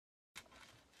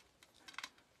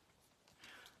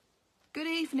Good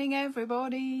evening,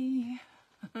 everybody.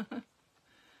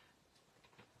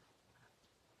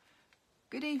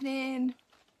 Good evening.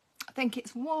 I think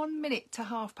it's 1 minute to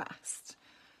past.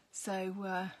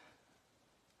 So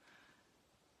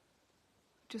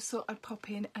just thought I'd pop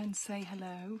in and say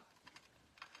hello.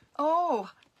 Oh,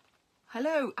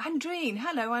 hello, Andreen.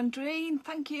 Hello, Andreen.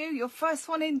 Thank you. Your first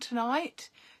one in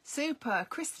tonight. Super.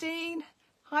 Christine.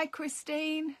 Hi,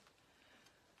 Christine.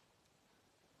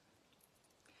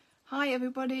 Hi,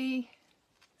 everybody.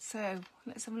 So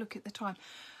let's have a look at the time.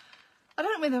 I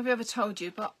don't know whether I've ever told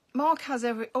you, but Mark has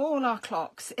all our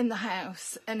clocks in the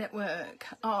house and at work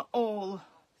are all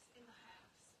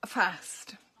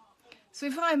fast. So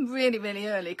if I'm really, really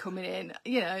early coming in,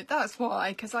 you know, that's why,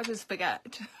 because I just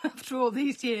forget after all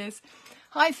these years.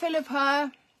 Hi,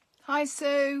 Philippa. Hi,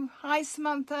 Sue. Hi,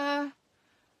 Samantha.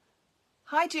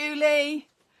 Hi, Julie.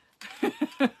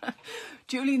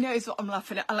 Julie knows what I'm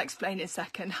laughing at. I'll explain in a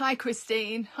second. Hi,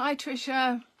 Christine. Hi,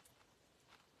 Trisha.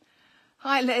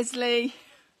 Hi, Leslie.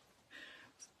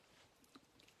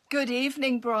 Good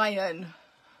evening, Brian.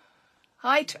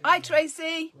 Hi,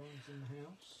 Tracy.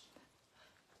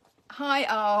 Hi,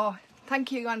 oh,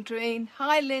 thank you, Andreen.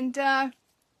 Hi, Linda.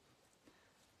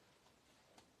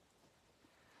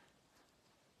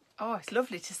 Oh, it's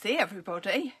lovely to see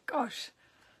everybody. Gosh,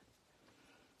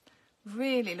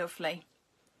 really lovely.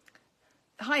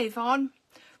 Hi, Yvonne.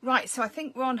 Right, so I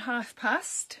think we're on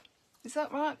past. Is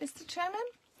that right, Mr. Channon?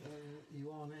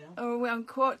 You are now. Oh, we're on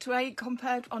 7:45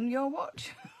 compared on your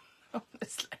watch.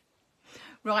 Honestly.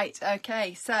 Right,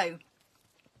 okay, so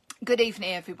good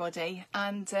evening, everybody,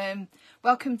 and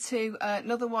welcome to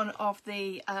another one of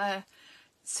the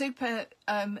Super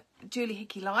Julie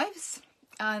Hickey Lives.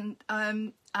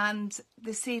 And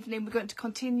this evening we're going to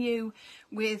continue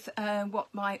with what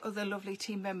my other lovely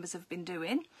team members have been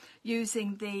doing,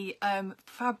 using the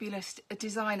fabulous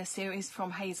designer series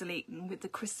from Hazel with the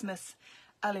Christmas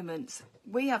elements.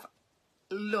 We have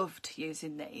loved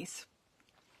using these,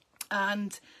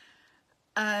 and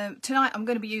tonight I'm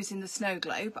going to be using the snow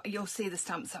globe. You'll see the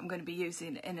stamps that I'm going to be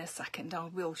using in a second. I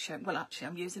will show, well actually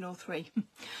I'm using all three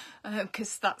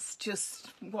because that's just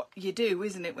what you do,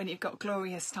 isn't it, when you've got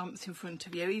glorious stamps in front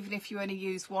of you. Even if you only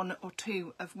use one or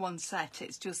two of one set,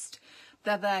 it's just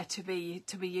they're there to be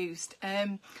used.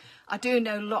 I do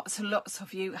know lots and lots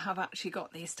of you have actually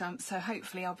got these stamps, so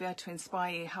hopefully I'll be able to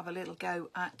inspire you, have a little go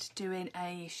at doing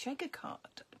a Shegger card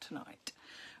tonight.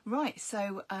 Right,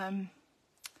 so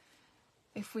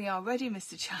if we are ready,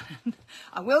 Mr. Channon,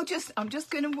 I'm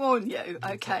just going to warn you.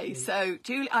 Okay, so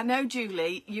Julie, I know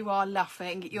Julie, you are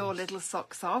laughing your little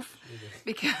socks off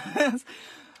because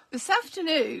this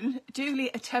afternoon Julie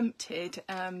attempted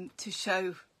to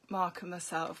show Mark and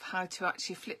myself how to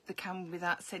actually flip the camera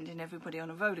without sending everybody on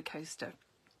a roller coaster.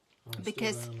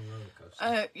 Because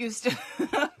you still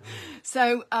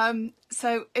so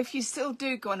if you still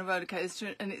do go on a roller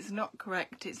coaster and it's not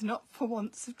correct, it's not for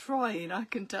once of trying, I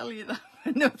can tell you that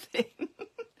for nothing.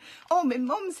 Oh, my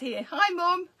mum's here. Hi,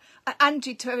 Mum.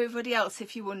 Angie to everybody else,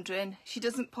 if you're wondering, she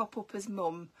doesn't pop up as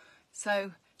Mum,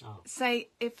 so say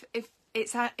if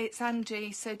it's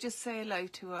Angie, so just say hello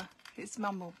to her. It's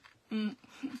my mum.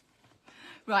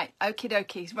 Right, okie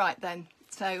dokies. Right then,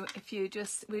 so if you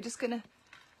just we're just going to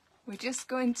try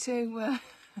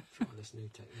this new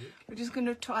technique. We're just going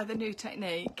to try the new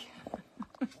technique.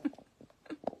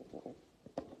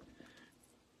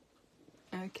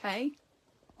 Okay.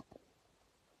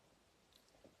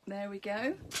 There we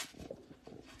go.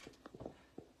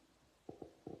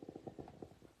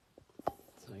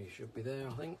 So you should be there,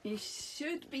 I think. You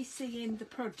should be seeing the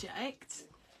project.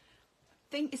 I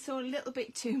think you saw a little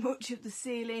bit too much of the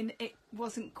ceiling. It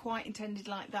wasn't quite intended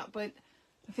like that, but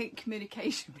I think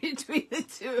communication between the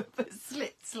two of us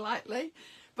slipped slightly.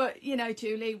 But, you know,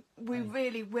 Julie, we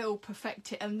really will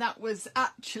perfect it. And that was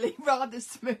actually rather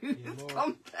smooth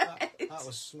compared. That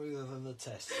was smoother than the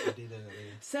test we did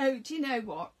earlier. So, do you know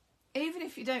what? Even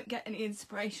if you don't get any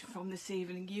inspiration from this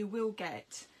evening, you will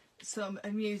get some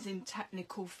amusing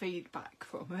technical feedback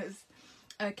from us.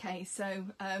 Okay, so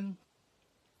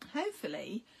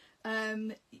hopefully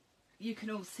you can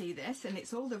all see this and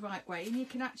it's all the right way, and you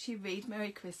can actually read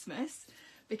Merry Christmas,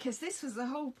 because this was the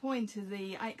whole point of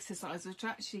the exercise, was to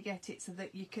actually get it so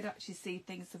that you could actually see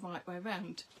things the right way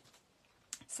around.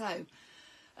 So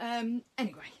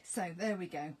anyway, so there we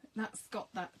go, that's got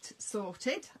that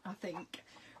sorted, I think.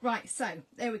 Right, so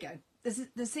there we go.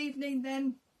 This evening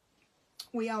then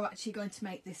we are actually going to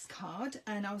make this card,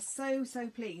 and I was so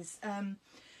pleased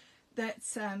that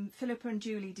Philippa and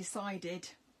Julie decided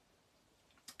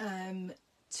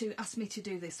to ask me to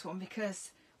do this one,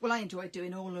 because well, I enjoyed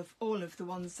doing all of the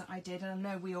ones that I did, and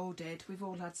I know we all did. We've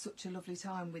all had such a lovely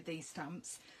time with these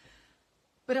stamps.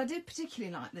 But I did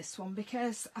particularly like this one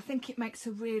because I think it makes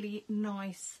a really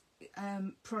nice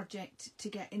project to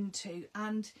get into.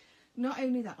 And not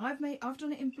only that, I've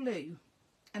done it in blue,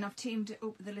 and I've teamed it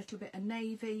up with a little bit of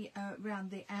navy around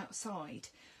the outside.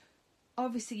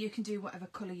 Obviously, you can do whatever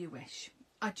colour you wish.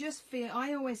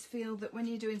 I always feel that when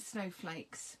you're doing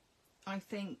snowflakes, I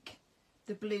think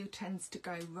the blue tends to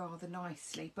go rather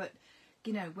nicely, but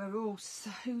you know, we're all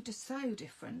so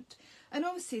different. And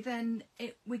obviously then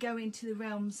we go into the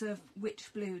realms of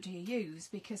which blue do you use,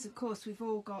 because of course we've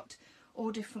all got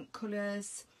all different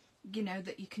colours, you know,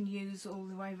 that you can use all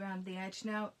the way around the edge.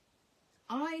 Now,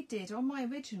 I did, on my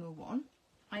original one,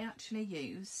 I actually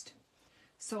used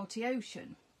Salty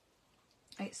Ocean.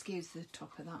 Excuse the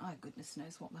top of that, oh goodness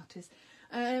knows what that is.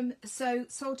 So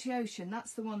Salty Ocean,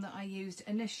 that's the one that I used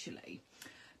initially.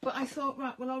 But I thought,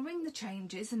 right, well, I'll ring the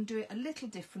changes and do it a little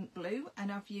different blue,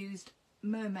 and I've used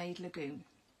Mermaid Lagoon.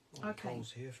 Well, okay.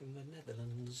 Nicole's here from the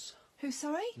Netherlands. Who,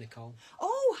 sorry? Nicole.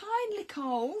 Oh, hi,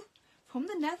 Nicole, from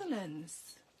the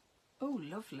Netherlands. Oh,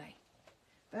 lovely.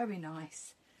 Very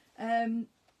nice.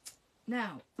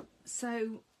 Now,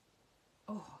 so,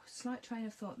 slight train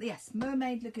of thought. Yes,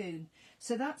 Mermaid Lagoon.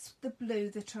 So that's the blue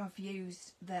that I've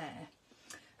used there.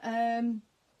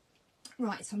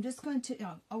 Right, so I'm just going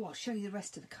to, I'll show you the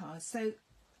rest of the cards. So,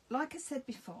 like I said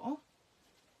before,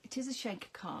 it is a shaker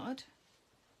card.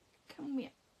 Can we,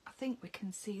 I think we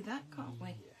can see that, can't we?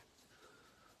 Yeah.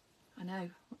 I know,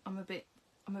 I'm a bit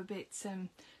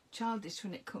childish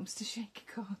when it comes to shaker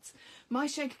cards. My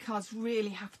shaker cards really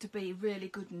have to be really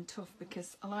good and tough,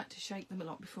 because I like to shake them a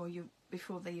lot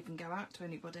before they even go out to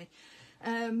anybody.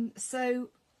 So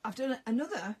I've done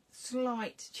another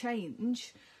slight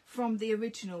change from the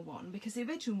original one, because the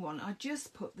original one I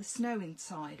just put the snow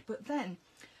inside, but then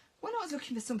when I was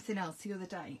looking for something else the other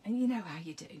day, and you know how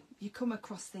you do, you come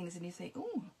across things and you think, oh,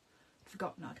 I'd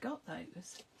forgotten I'd got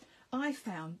those. I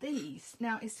found these.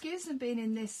 Now, excuse them being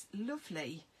in this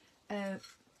lovely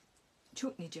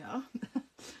chutney jar,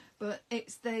 but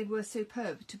they were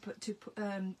superb to put.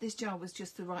 This jar was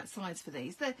just the right size for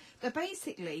these. They're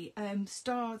basically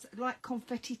stars, like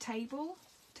confetti table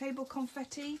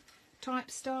confetti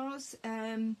type stars.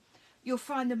 You'll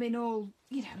find them in all,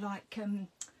 you know, like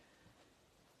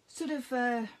sort of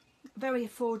very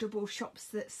affordable shops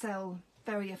that sell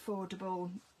very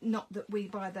affordable. Not that we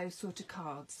buy those sort of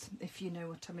cards, if you know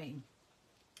what I mean.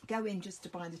 Go in just to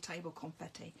buy the table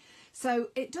confetti. So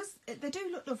they do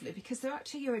look lovely, because they're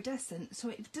actually iridescent, so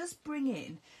it does bring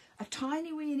in a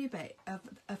tiny weeny bit of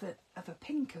a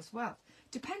pink as well,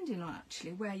 depending on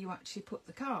actually where you actually put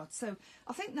the card. So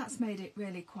I think that's made it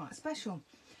really quite special.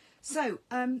 So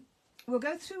we'll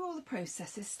go through all the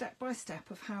processes step by step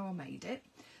of how I made it.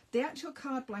 The actual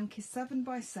card blank is 7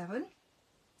 by 7.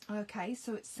 Okay,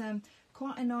 so it's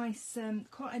quite a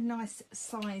nice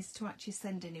size to actually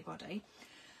send anybody.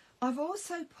 I've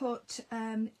also put,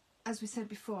 as we said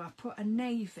before, I've put a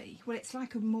navy. Well, it's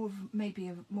like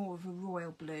maybe more of a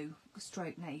royal blue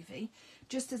stroke navy,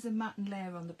 just as a matte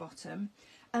layer on the bottom.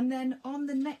 And then on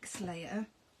the next layer,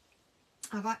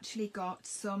 I've actually got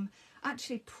some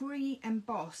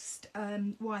pre-embossed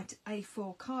white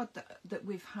A4 card that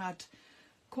we've had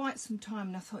quite some time,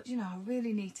 and I thought, you know, I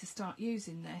really need to start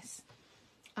using this.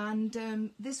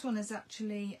 And this one is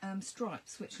actually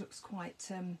stripes, which looks quite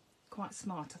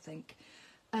smart, I think.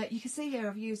 You can see here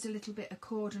I've used a little bit of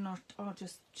cord, and I'll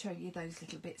just show you those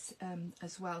little bits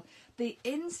as well. The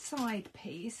inside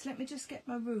piece, let me just get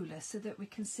my ruler so that we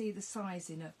can see the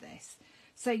sizing of this.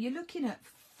 So you're looking at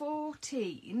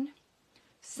 14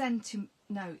 centimetres.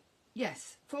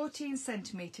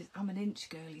 I'm an inch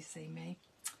girl, you see me.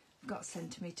 I've got a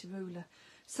centimetre ruler.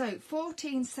 So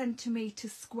 14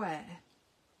 centimetres square.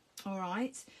 All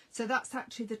right, so that's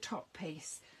actually the top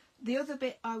piece. The other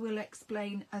bit I will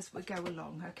explain as we go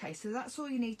along. Okay, so that's all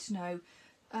you need to know.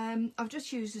 I've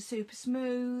just used a super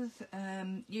smooth.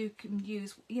 You can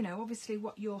use, you know, obviously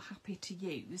what you're happy to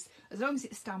use. As long as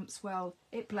it stamps well,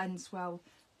 it blends well,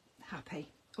 happy,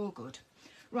 all good.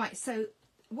 Right, so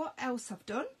what else I've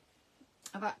done?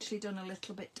 I've actually done a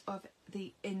little bit of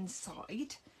the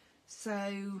inside.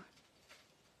 So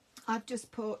I've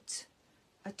just put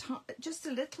just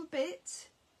a little bit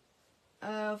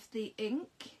of the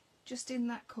ink just in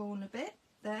that corner bit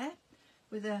there,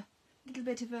 with a little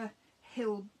bit of a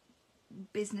hill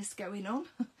business going on.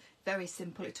 Very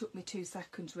simple. It took me 2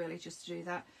 seconds really just to do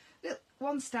that.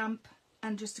 One stamp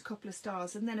and just a couple of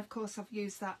stars, and then of course I've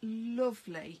used that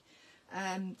lovely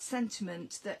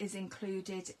sentiment that is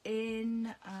included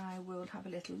in, I will have a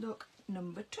little look,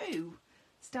 number 2.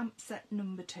 stamp set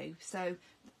number 2. So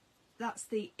that's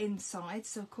the inside,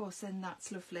 so of course then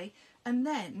that's lovely. And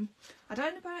then, I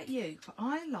don't know about you, but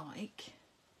I like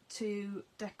to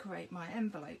decorate my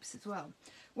envelopes as well.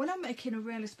 When I'm making a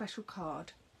really special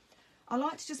card, I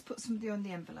like to just put something on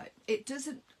the envelope. It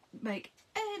doesn't make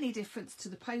any difference to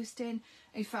the posting.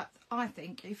 In fact, I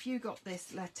think if you got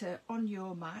this letter on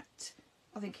your mat,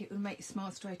 I think it would make you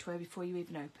smile straight away before you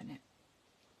even open it.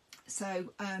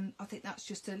 So I think that's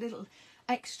just a little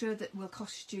extra that will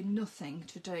cost you nothing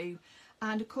to do,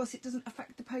 and of course it doesn't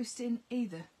affect the posting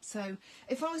either. So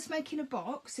if I was making a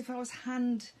box, if I was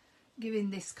hand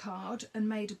giving this card and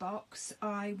made a box,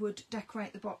 I would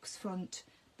decorate the box front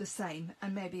the same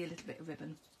and maybe a little bit of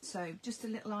ribbon. So just a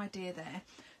little idea there.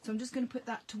 So I'm just going to put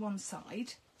that to one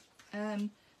side, and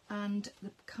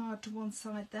the card to one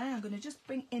side there. I'm going to just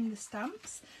bring in the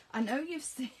stamps. I know you've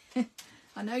seen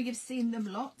I know you've seen them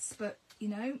lots, but you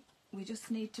know, we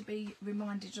just need to be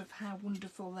reminded of how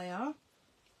wonderful they are.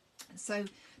 So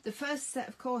the first set,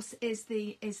 of course, is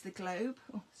the globe.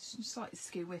 Oh, slightly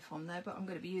skew whiff on there, but I'm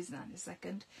going to be using that in a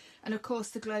second. And of course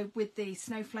the globe with the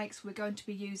snowflakes. We're going to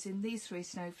be using these 3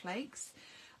 snowflakes.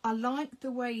 I like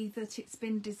the way that it's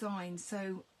been designed,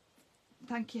 so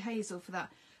thank you, Hazel, for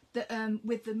that.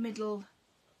 With the middle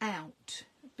out,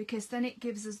 because then it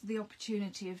gives us the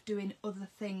opportunity of doing other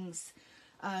things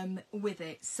with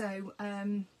it. So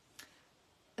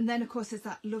and then of course there's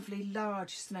that lovely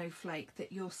large snowflake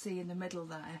that you'll see in the middle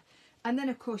there, and then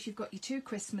of course you've got your 2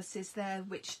 Christmases there,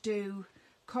 which do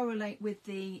correlate with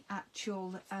the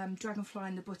actual dragonfly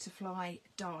and the butterfly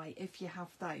die if you have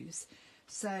those.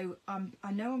 So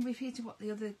I know I'm repeating what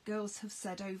the other girls have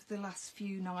said over the last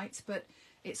few nights, but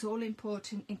it's all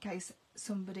important in case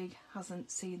somebody hasn't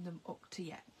seen them up to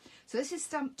yet. So this is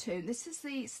stamp 2. This is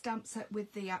the stamp set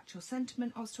with the actual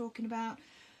sentiment I was talking about.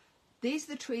 These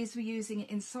are the trees we're using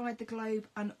inside the globe,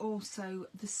 and also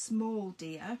the small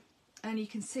deer. And you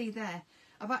can see there,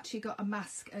 I've actually got a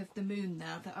mask of the moon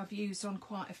now that I've used on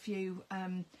quite a few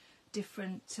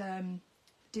different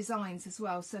designs as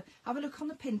well. So have a look on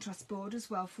the Pinterest board as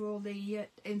well for all the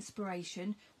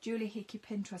inspiration. Julie Hickey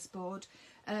Pinterest board.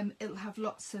 It'll have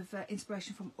lots of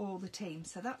inspiration from all the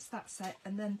teams. So that's that set.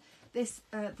 And then this,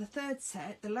 the third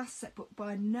set, the last set, but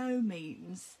by no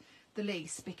means the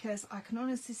least, because I can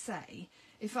honestly say,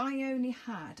 if I only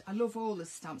had, I love all the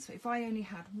stamps, but if I only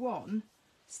had one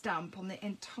stamp on the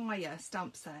entire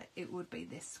stamp set, it would be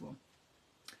this one.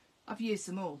 I've used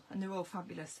them all and they're all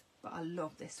fabulous, but I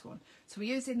love this one. So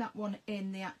we're using that one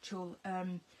in the actual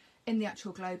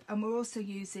globe, and we're also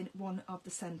using one of the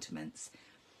sentiments,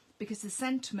 because the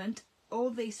sentiment, all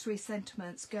these 3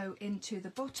 sentiments go into the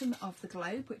bottom of the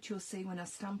globe, which you'll see when I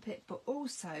stamp it, but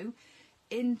also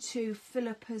into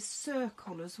Philippa's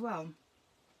circle as well.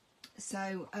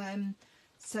 So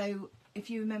so if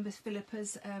you remember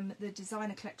Philippa's the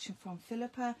designer collection from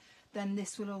Philippa, then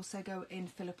this will also go in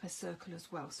Philippa's circle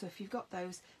as well. So if you've got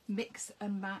those, mix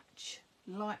and match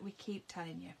like we keep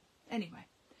telling you. Anyway,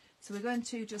 so we're going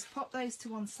to just pop those to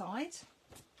one side,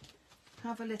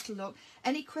 have a little look.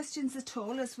 Any questions at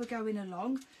all as we're going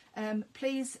along,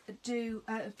 please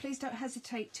don't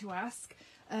hesitate to ask.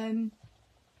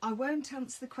 I won't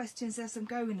answer the questions as I'm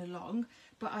going along,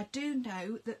 but I do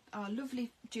know that our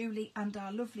lovely Julie and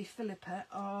our lovely Philippa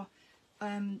are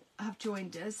have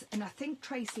joined us, and I think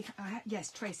Tracy,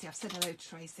 yes, Tracy, I've said hello to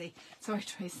Tracy. Sorry,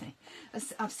 Tracy.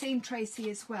 I've seen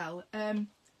Tracy as well. I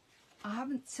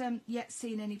haven't yet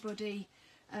seen anybody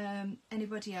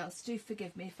else. Do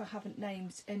forgive me if I haven't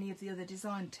named any of the other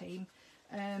design team.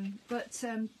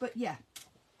 But yeah.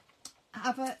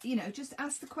 Have a, you know, just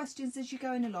ask the questions as you're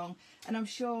going along, and I'm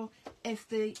sure if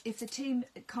the team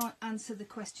can't answer the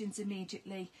questions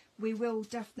immediately, we will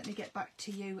definitely get back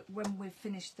to you when we've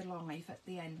finished the live at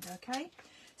the end. Okay,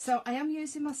 so I am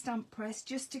using my stamp press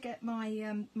just to get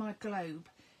my my globe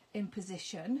in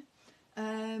position.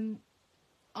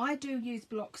 I do use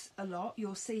blocks a lot,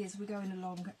 you'll see as we're going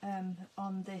along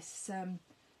on this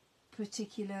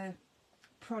particular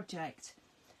project.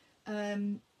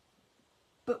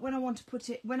 But when I want to put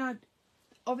it,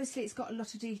 obviously it's got a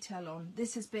lot of detail on.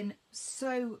 This has been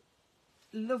so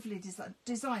lovely,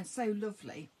 designed so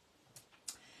lovely.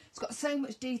 It's got so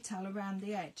much detail around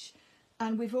the edge,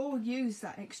 and we've all used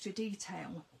that extra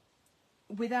detail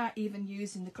without even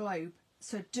using the globe.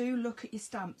 So do look at your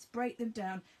stamps, break them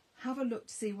down, have a look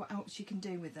to see what else you can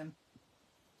do with them.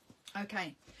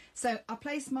 Okay, so I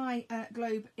place my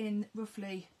globe in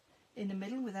roughly in the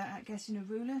middle without getting a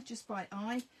ruler, just by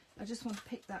eye. I just want to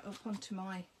pick that up onto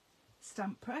my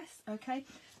stamp press. Okay,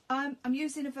 I'm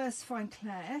using a VersaFine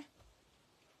Claire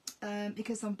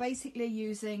because I'm basically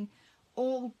using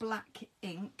all black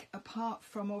ink, apart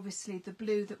from obviously the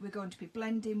blue that we're going to be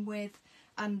blending with.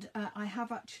 And I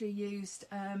have actually used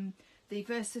the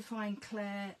VersaFine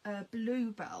Clair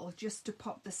Bluebell just to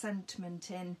pop the sentiment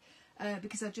in,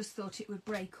 because I just thought it would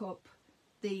break up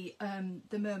the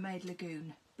Mermaid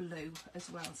Lagoon blue as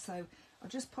well. So I'll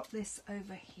just pop this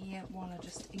over here while I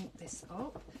just ink this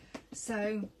up.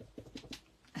 So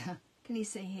can you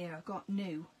see here, I've got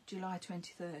new July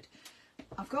 23rd.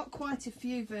 I've got quite a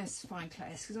few VersaFine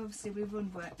Clairs because obviously we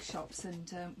run workshops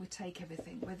and we take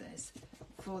everything with us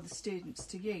for the students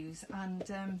to use. And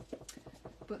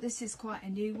but this is quite a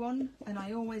new one, and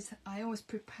I always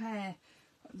prepare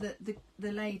the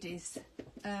ladies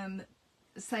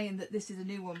saying that this is a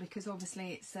new one, because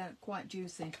obviously it's quite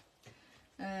juicy.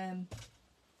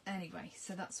 Anyway,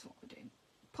 so that's what we're doing.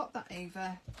 Pop that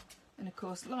over, and of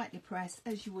course lightly press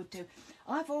as you would do.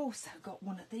 I've also got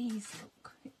one of these,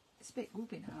 look, it's a bit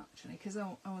grubby now actually, because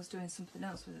I was doing something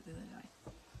else with it the other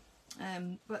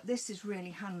day. But this is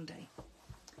really handy,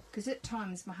 because at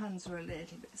times my hands are a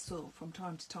little bit sore from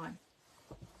time to time,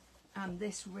 and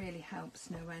this really helps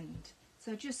no end.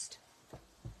 So just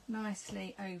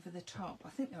nicely over the top. I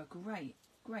think they're a great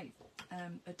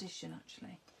addition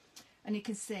actually. And you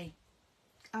can see,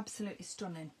 absolutely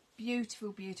stunning,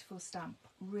 beautiful stamp,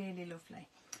 really lovely.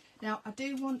 Now I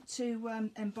do want to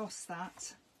emboss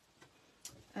that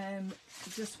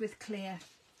just with clear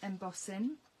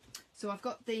embossing. So I've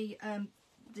got the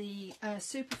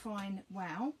Superfine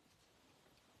Wow.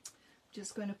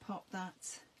 Just going to pop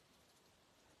that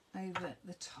over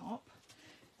the top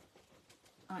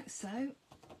like so.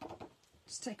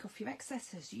 Just take off your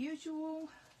excess as usual,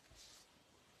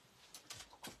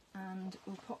 and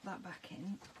we'll pop that back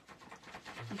in.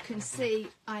 You can see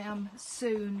I am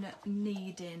soon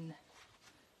needing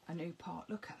a new pot.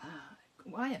 Look at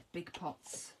that. I have big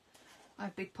pots. I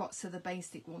have big pots of the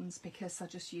basic ones because I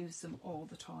just use them all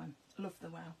the time. Love the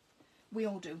Wow. We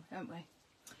all do, don't we?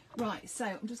 Right, so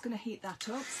I'm just going to heat that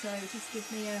up. So just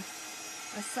give me a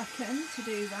second to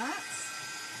do that.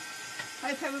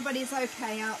 Hope everybody's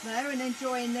okay out there and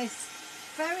enjoying this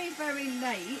very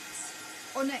late,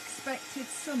 unexpected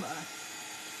summer.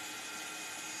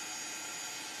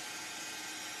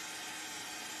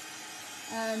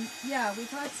 Yeah,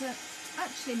 we've had to...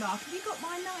 Actually, Mark, have you got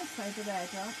my knife over there,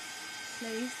 Doc?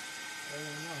 Please? No,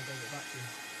 I'll give it back to you.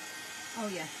 Oh,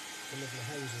 yeah. The lovely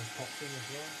Hazel's popped in as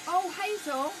well. Oh,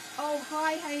 Hazel. Oh,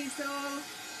 hi, Hazel.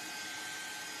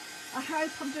 I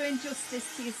hope I'm doing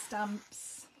justice to your stamps.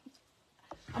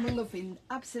 I'm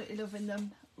absolutely loving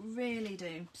them. Really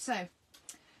do. So,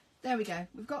 there we go.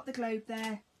 We've got the globe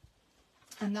there.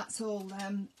 And that's all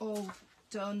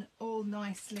done, all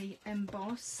nicely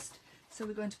embossed. So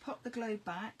we're going to pop the globe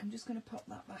back. I'm just going to pop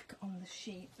that back on the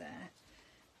sheet there.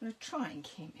 I'm going to try and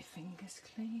keep my fingers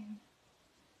clean.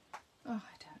 Oh,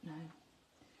 I don't know.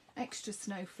 Extra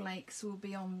snowflakes will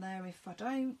be on there if I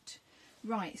don't.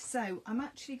 Right, so I'm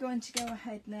actually going to go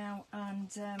ahead now and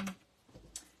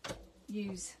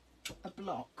use a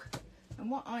block. And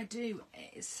what I do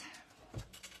is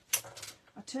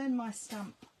I turn my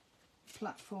stamp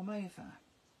platform over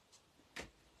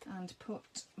and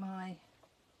put my...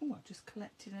 Oh, I've just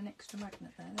collected an extra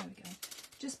magnet there. There we go.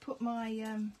 Just put my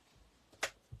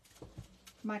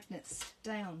magnets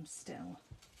down still.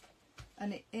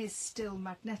 And it is still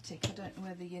magnetic. I don't know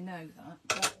whether you know that,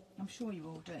 but I'm sure you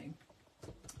all do.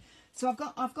 So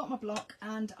I've got my block,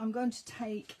 and I'm going to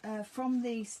take from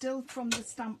the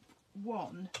stamp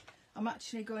one. I'm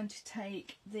actually going to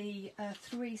take the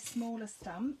 3 smaller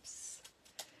stamps.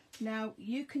 Now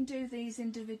you can do these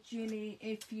individually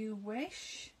if you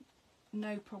wish,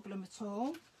 no problem at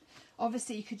all.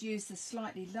 Obviously you could use the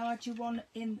slightly larger one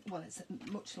in, well, it's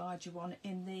a much larger one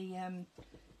in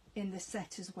the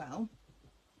set as well.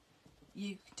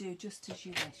 You do just as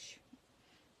you wish.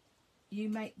 You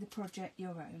make the project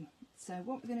your own. So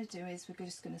what we're going to do is we're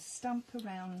just going to stamp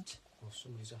around. Well,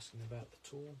 somebody's asking about the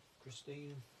tool,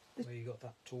 Christine. Where you got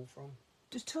that tool from?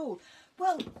 The tool?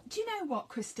 Well, do you know what,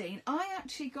 Christine? I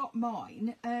actually got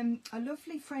mine. A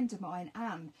lovely friend of mine,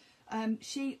 Anne.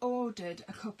 She ordered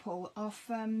a couple off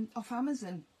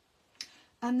Amazon,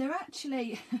 and they're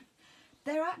actually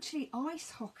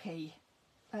ice hockey.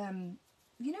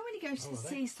 You know when you go to the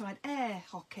seaside, air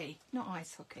hockey, not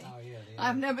ice hockey. Oh yeah.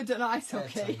 I've never done ice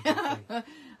hockey.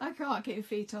 I can't get my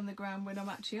feet on the ground when I'm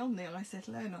actually on the ice, let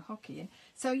alone hockeying.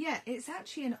 So yeah, it's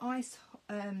actually an ice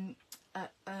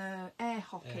air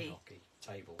hockey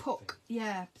table puck. Thing.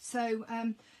 Yeah. So,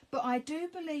 but I do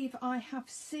believe I have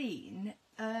seen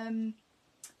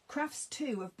Crafts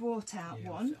 2 have brought out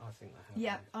one. I think they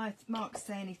have. Yeah, Mark's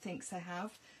saying he thinks they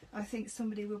have. I think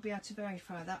somebody will be able to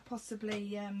verify that.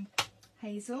 Possibly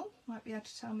Hazel might be able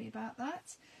to tell me about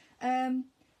that.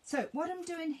 So what I'm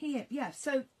doing here, yeah,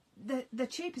 so the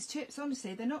cheapest chips,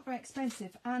 honestly, they're not very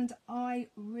expensive, and I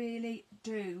really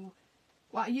do,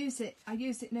 well, I use it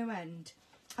no end.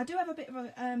 I do have a bit of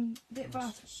a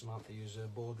Samantha use a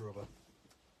board rubber.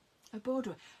 A board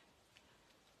rubber.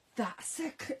 That's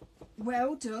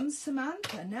well done,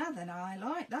 Samantha. Now then, I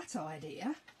like that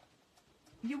idea.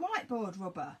 Your whiteboard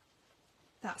rubber.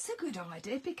 That's a good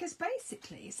idea, because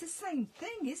basically it's the same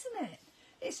thing, isn't it?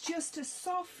 It's just a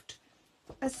soft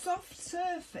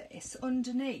surface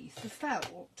underneath the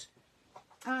felt,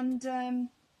 and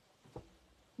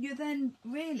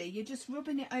you're just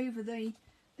rubbing it over the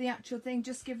actual thing,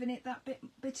 just giving it that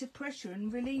bit of pressure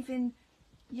and relieving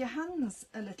your hands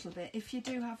a little bit if you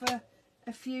do have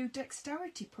a few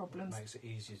dexterity problems. It makes it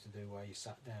easier to do while you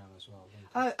sat down as well, doesn't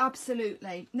it? Oh,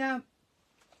 absolutely. Now,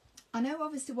 I know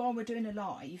obviously while we're doing a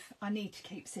live, I need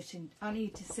to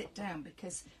sit down,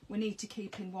 because we need to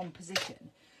keep in one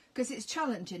position, because it's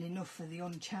challenging enough for the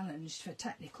unchallenged for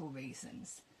technical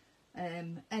reasons.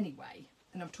 Anyway,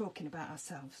 and I'm talking about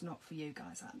ourselves, not for you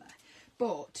guys out there.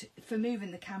 But for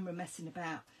moving the camera, messing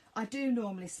about, I do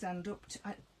normally stand up.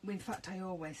 In fact, I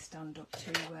always stand up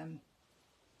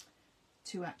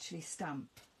to actually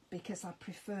stamp, because I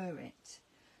prefer it.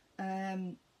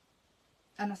 And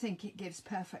I think it gives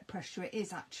perfect pressure. It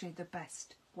is actually the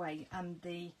best way, and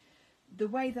the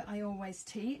way that I always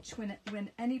teach when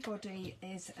anybody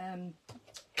is oh,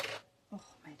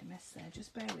 I made a mess there,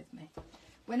 just bear with me.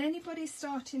 When anybody's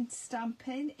starting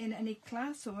stamping in any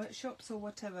class or workshops or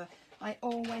whatever, I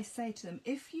always say to them,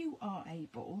 if you are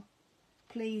able,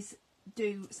 please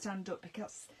do stand up,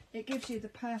 because it gives you the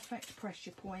perfect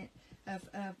pressure point of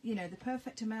the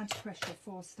perfect amount of pressure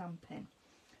for stamping.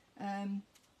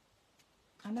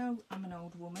 I know I'm an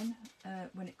old woman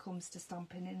when it comes to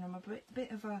stamping, and I'm a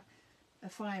bit of a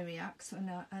fiery axe, and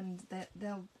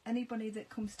anybody that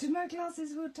comes to my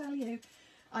classes will tell you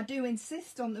I do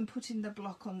insist on them putting the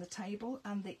block on the table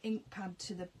and the ink pad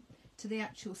to the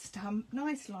actual stamp,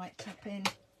 nice light tapping,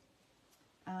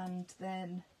 and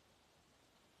then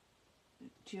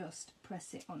just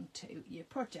press it onto your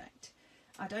project.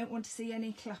 I don't want to see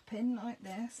any clapping like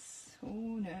this.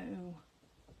 Oh no.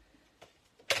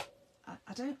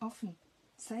 I don't often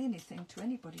say anything to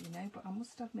anybody, but I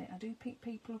must admit I do pick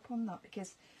people up on that,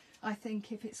 because I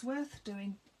think if it's worth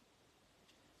doing,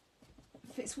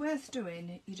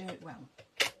 you do it well.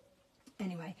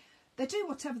 Anyway, they do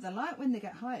whatever they like when they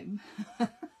get home.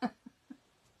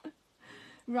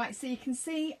 Right, so you can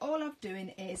see all I'm doing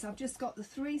is I've just got the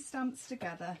 3 stamps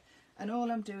together, and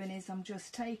all I'm doing is I'm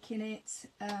just taking it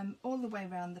all the way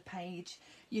around the page.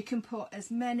 You can put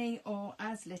as many or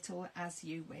as little as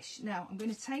you wish. Now I'm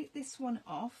going to take this one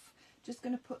off, just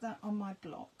going to put that on my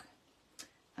block,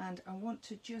 and I want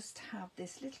to just have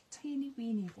this little teeny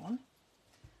weeny one,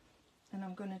 and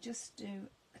I'm going to just do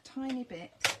a tiny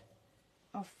bit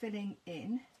of filling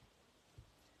in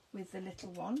with the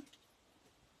little one.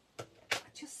 I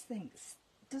just think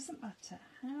it doesn't matter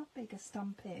how big a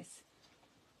stamp is,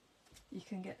 you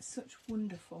can get such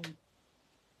wonderful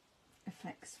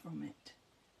effects from it.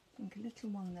 I think a little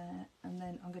one there, and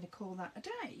then I'm going to call that a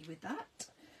day with that.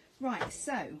 Right,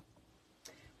 so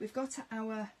we've got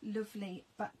our lovely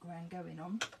background going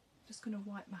on. Just going to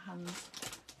wipe my hands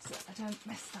so I don't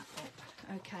mess that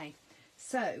up. Okay,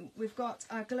 so we've got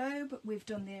our globe, we've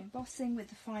done the embossing with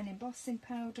the fine embossing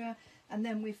powder, and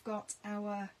then we've got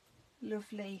our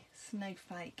lovely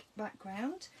snowflake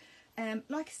background.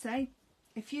 Like I say,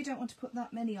 if you don't want to put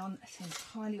that many on, it's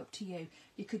entirely up to you.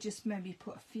 You could just maybe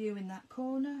put a few in that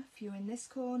corner, a few in this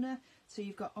corner, so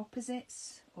you've got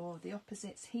opposites, or the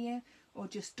opposites here, or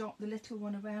just dot the little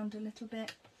one around a little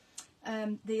bit.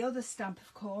 The other stamp,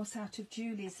 of course, out of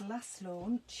Julie's last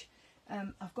launch,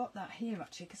 I've got that here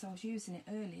actually, because I was using it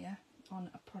earlier on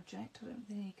a project. I don't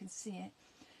think you can see it.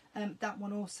 That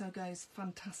one also goes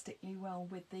fantastically well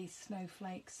with these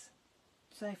snowflakes.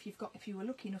 So if you were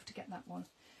lucky enough to get that one,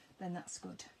 then that's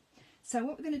good. So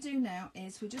what we're going to do now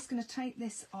is we're just going to take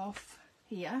this off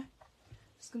here.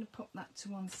 Just going to put that to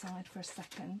one side for a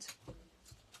second.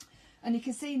 And you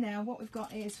can see now what we've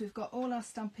got is we've got all our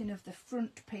stamping of the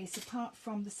front piece apart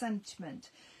from the sentiment.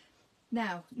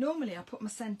 Now, normally I put my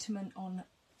sentiment on,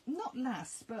 not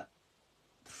last, but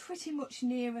pretty much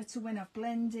nearer to when I've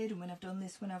blended and when I've done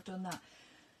this, when I've done that.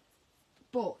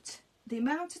 But the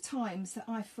amount of times that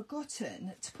I've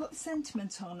forgotten to put the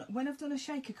sentiment on when I've done a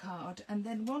shaker card, and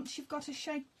then once you've got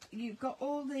you've got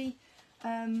all the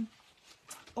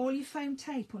all your foam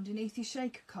tape underneath your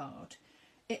shaker card,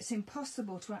 it's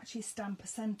impossible to actually stamp a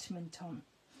sentiment on,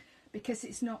 because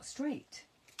it's not straight,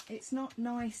 it's not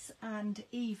nice and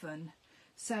even.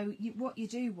 So what you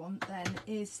do want then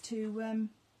is to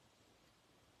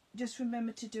just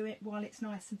remember to do it while it's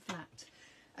nice and flat.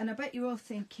 And I bet you're all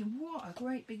thinking, what a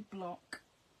great big block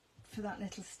for that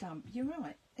little stamp. You're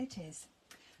right, it is.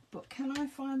 But can I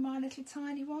find my little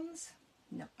tiny ones?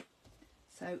 No.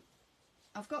 So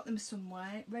I've got them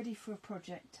somewhere, ready for a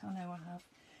project. I know I have.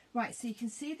 Right, so you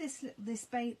can see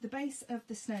the base of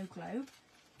the snow globe.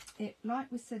 It,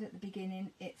 like we said at the beginning,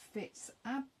 it fits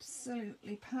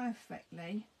absolutely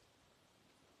perfectly.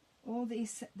 All the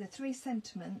 3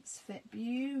 sentiments fit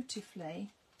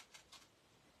beautifully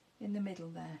in the middle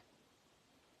there.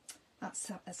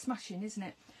 That's a smashing, isn't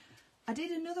it? I did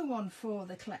another one for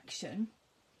the collection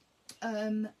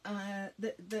that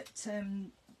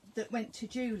went to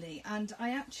Julie, and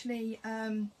I actually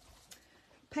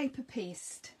paper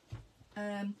pieced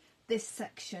this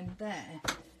section there,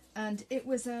 and it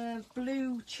was a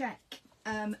blue check,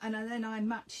 and then I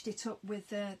matched it up with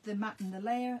the mat and the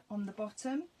layer on the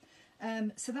bottom,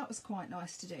 so that was quite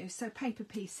nice to do. So paper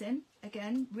piecing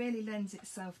again really lends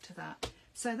itself to that.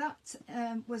 So that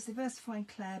was the Versifying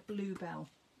Claire Bluebell.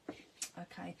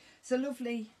 Okay, so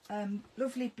lovely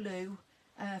lovely blue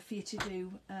for you to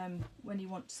do when you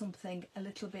want something a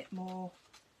little bit more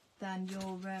than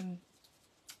your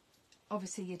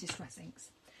obviously your distress inks.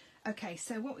 Okay,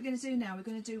 so what we're going to do now, we're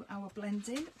going to do our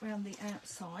blending around the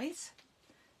outside.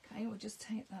 Okay, we'll just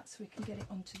take that so we can get it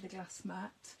onto the glass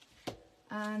mat.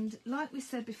 And like we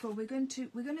said before, we're going to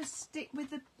stick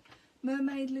with the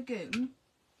Mermaid Lagoon.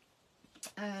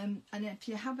 And if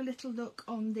you have a little look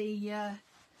on the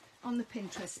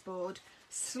Pinterest board,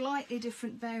 slightly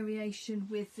different variation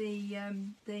with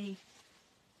the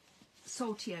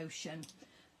Salty Ocean.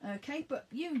 Okay, but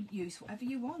you use whatever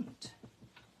you want.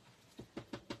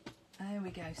 There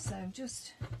we go. So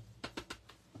just,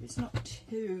 it's not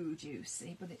too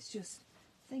juicy, but it's just,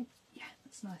 I think, yeah,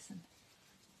 that's nice. And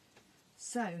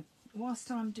so whilst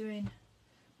I'm doing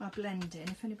my blending,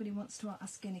 if anybody wants to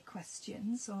ask any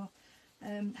questions, or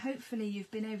hopefully you've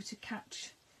been able to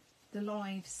catch the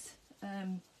lives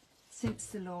since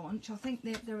the launch. I think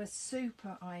they're a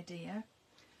super idea.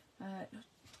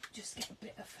 Just get a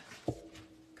bit of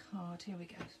card, here we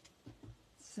go.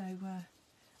 So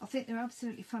I think they're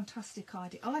absolutely fantastic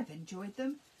idea. I've enjoyed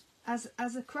them as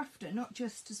a crafter, not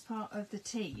just as part of the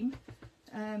team,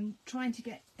 trying to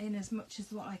get in as much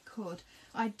as what I could.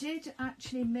 I did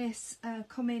actually miss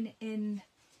coming in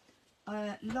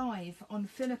live on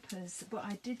Philippa's, but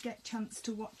I did get a chance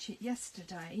to watch it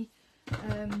yesterday.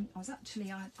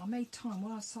 I made time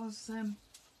whilst I was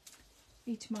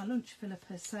eating my lunch,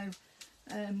 Philippa, so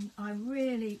I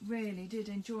really did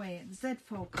enjoy it. The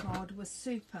Z-fold card was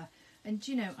super, and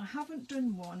you know, I haven't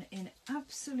done one in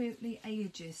absolutely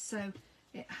ages, so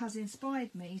it has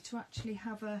inspired me to actually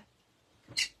have a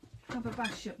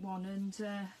bash at one and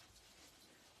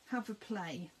have a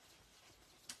play.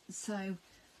 So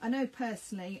I know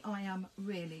personally I am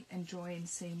really enjoying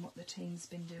seeing what the team's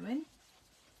been doing.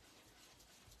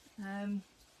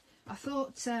 I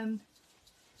thought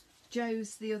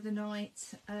Joe's the other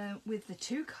night with the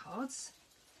 2 cards,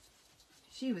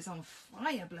 she was on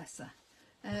fire, bless her.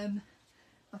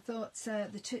 I thought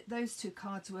those 2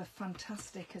 cards were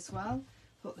fantastic as well.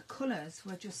 I thought the colours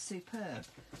were just superb,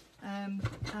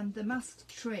 and the masked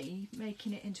tree,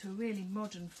 making it into a really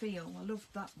modern feel. I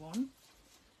loved that one.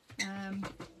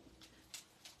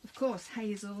 Of course,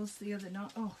 Hazel's the other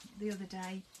night. Oh, the other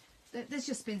day. There's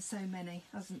just been so many,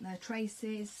 hasn't there?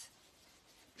 Tracy's,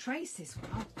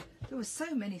 wow. There were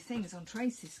so many things on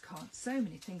Tracy's card, so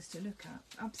many things to look at.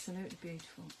 Absolutely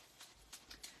beautiful.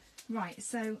 Right,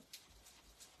 so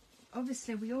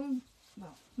obviously we all,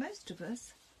 well, most of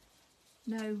us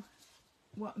know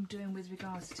what I'm doing with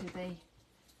regards to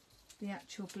the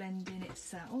actual blending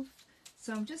itself.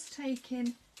 So I'm just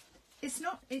taking,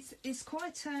 it's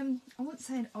quite, I wouldn't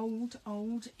say an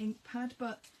old ink pad,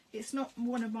 but it's not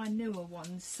one of my newer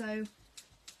ones, so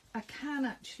I can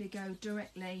actually go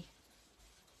directly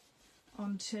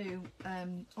onto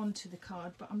the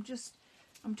card, but I'm just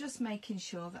making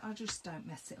sure that I just don't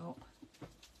mess it up,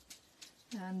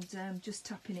 and just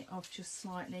tapping it off just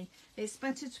slightly. It's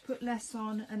better to put less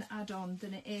on and add on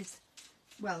than it is,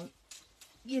 well,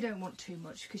 you don't want too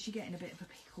much because you get in a bit of a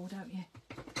pickle, don't you?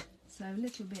 So a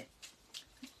little bit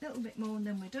more and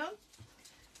then we're done.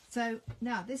 So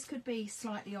now this could be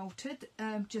slightly altered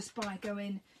just by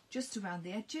going just around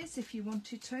the edges if you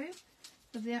wanted to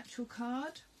of the actual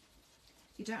card.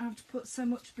 You don't have to put so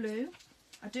much blue.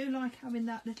 I do like having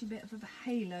that little bit of a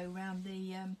halo around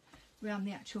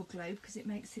the actual globe because it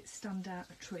makes it stand out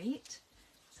a treat.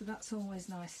 So that's always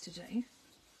nice to do.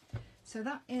 So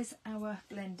that is our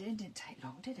blending. Didn't take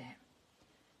long, did it?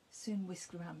 soon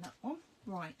whisk around that one.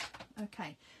 Right,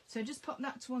 okay, so just pop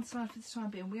that to one side for the time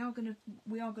being. We are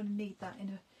gonna need that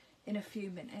in a few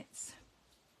minutes,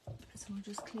 so we'll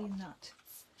just clean that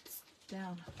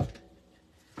down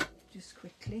just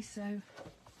quickly. So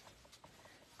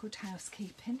good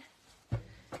housekeeping.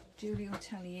 Julie will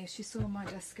tell you, she saw my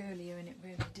desk earlier and it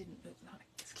really didn't look like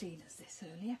as clean as this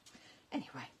earlier.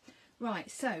 Anyway, right,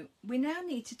 so we now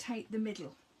need to take the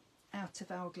middle out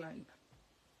of our globe.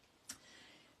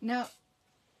 Now,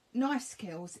 knife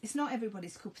skills, it's not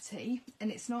everybody's cup of tea,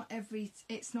 and it's not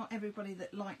everybody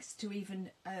that likes to even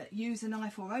use a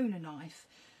knife or own a knife.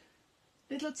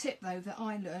 Little tip though that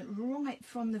I learned right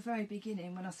from the very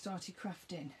beginning when I started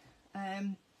crafting.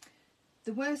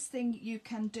 The worst thing you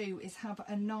can do is have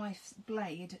a knife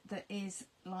blade that is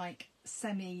like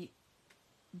semi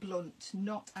blunt,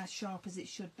 not as sharp as it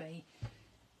should be,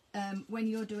 when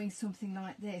you're doing something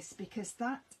like this, because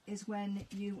that is when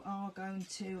you are going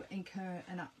to incur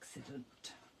an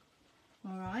accident.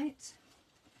 All right,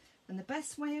 and the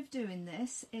best way of doing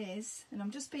this is, and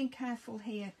I'm just being careful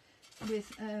here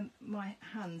with my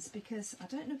hands, because I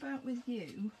don't know about with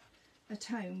you at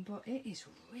home, but it is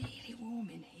really warm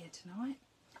in here tonight,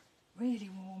 really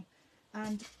warm,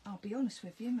 and I'll be honest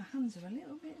with you, my hands are a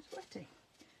little bit sweaty,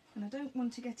 and I don't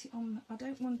want to get it on, I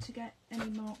don't want to get any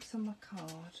marks on my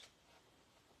card.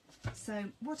 So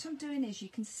what I'm doing is, you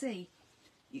can see,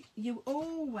 you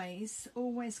always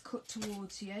cut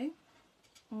towards you.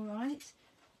 All right,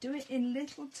 do it in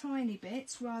little tiny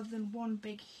bits rather than one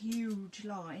big huge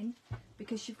line,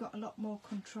 because you've got a lot more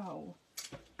control,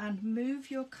 and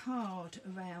move your card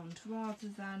around rather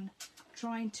than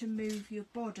trying to move your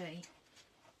body.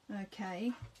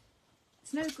 Okay,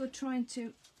 it's no good trying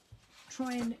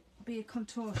and be a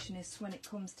contortionist when it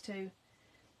comes to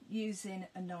using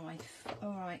a knife.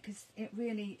 All right, because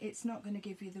it's not going to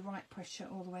give you the right pressure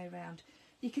all the way around.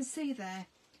 You can see there,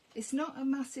 it's not a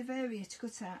massive area to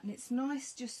cut out, and it's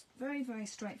nice, just very, very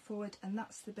straightforward, and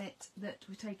that's the bit that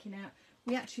we're taking out.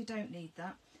 We actually don't need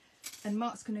that. And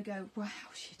Mark's going to go, wow,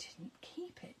 she didn't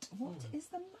keep it. What is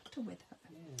the matter with her?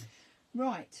 Yeah.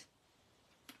 Right.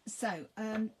 So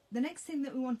the next thing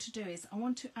that we want to do is, I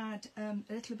want to add a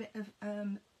little bit of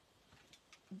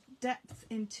depth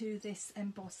into this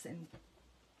embossing.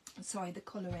 Sorry, the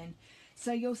colouring.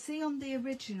 So you'll see on the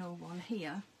original one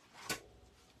here,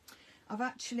 I've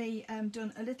actually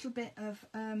done a little bit of,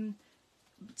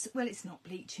 well, it's not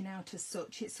bleaching out as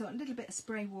such, it's a little bit of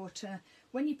spray water.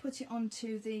 When you put it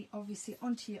onto obviously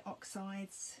onto your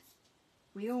oxides,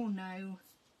 we all know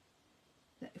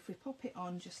that if we pop it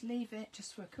on, just leave it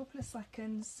just for a couple of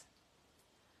seconds,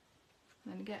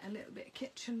 and get a little bit of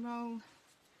kitchen roll.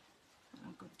 And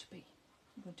I'm going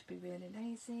to be really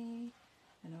lazy,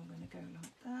 and I'm going to go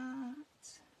like that.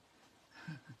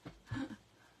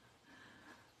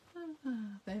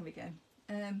 There we go.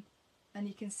 And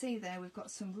you can see there we've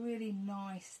got some really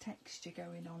nice texture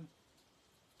going on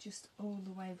just all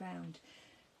the way round.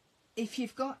 If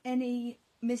you've got any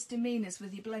misdemeanors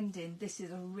with your blending, this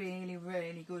is a really,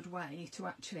 really good way to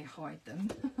actually hide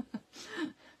them.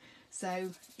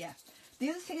 So yeah, the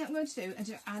other thing I'm going to do is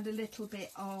to add a little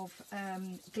bit of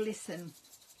glisten,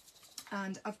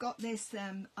 and I've got this,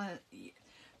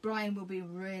 Brian will be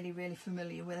really, really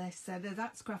familiar with this. So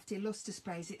that's Crafty Luster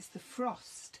Sprays. It's the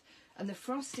Frost, and the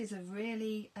Frost is a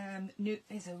really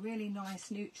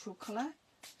nice neutral colour,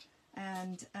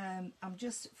 and I'm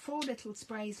just 4 little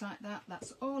sprays like that.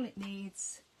 That's all it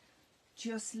needs.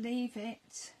 Just leave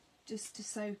it just to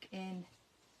soak in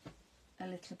a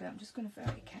little bit. I'm just going to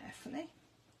very carefully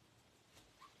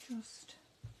just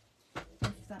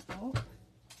lift that up.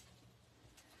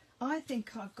 I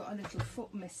think I've got a little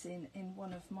foot missing in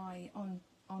one of my on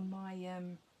my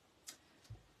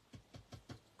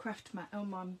craft mat, on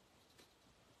my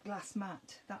glass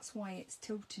mat. That's why it's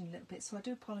tilting a little bit, so I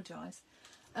do apologise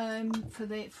for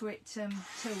it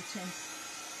tilting.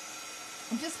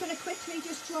 I'm just going to quickly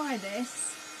just dry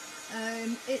this.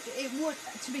 It would,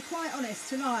 to be quite honest,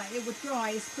 tonight it would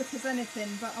dry as quick as anything,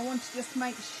 but I want to just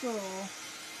make sure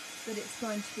that it's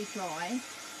going to be dry.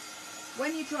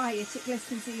 When you dry it, it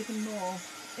glistens even more.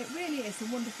 It really is a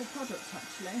wonderful product,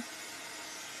 actually.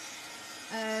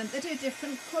 They do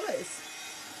different colours,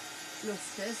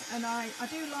 lusters, and I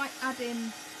do like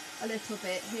adding a little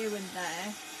bit here and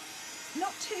there.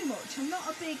 Not too much. I'm not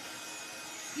a big,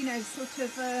 you know, sort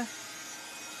of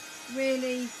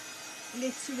really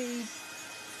glittery,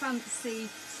 fancy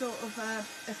sort of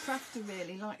a crafter,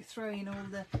 really, like throwing all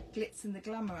the glitz and the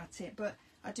glamour at it, but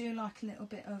I do like a little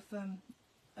bit of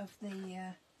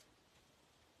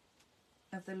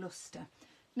the luster.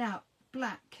 Now,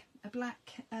 black.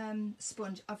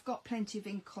 sponge. I've got plenty of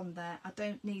ink on there. I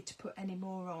don't need to put any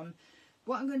more on.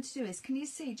 What I'm going to do is, can you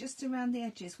see just around the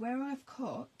edges where I've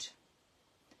cut,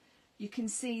 you can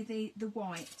see the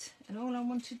white, and all I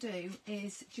want to do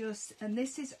is just, and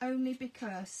this is only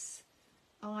because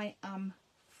I am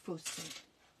fussy,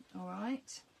 all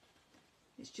right?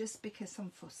 It's just because I'm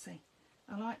fussy.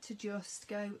 I like to just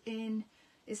go in.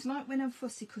 It's like when I'm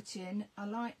fussy cutting, I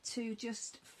like to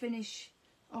just finish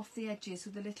off the edges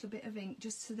with a little bit of ink,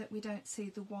 just so that we don't see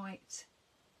the white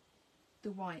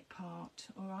part.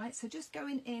 All right, so just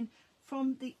going in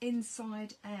from the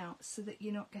inside out so that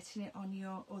you're not getting it on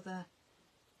your other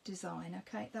design.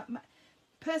 Okay,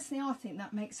 personally I think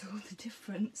that makes all the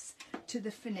difference to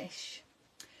the finish.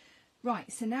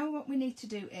 Right, so now what we need to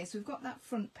do is, we've got that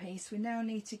front piece, we now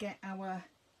need to get our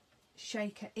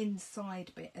shaker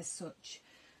inside bit as such.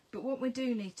 But what we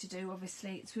do need to do,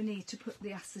 obviously, is we need to put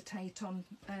the acetate on.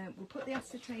 We'll put the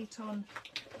acetate on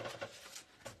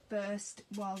first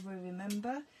while we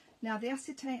remember. Now the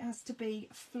acetate has to be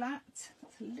flat.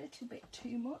 That's a little bit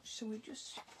too much, so we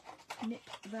just nip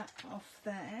that off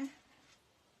there.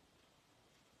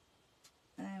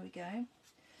 There we go.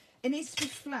 It needs to be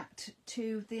flat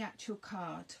to the actual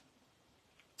card.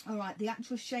 All right, the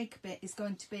actual shaker bit is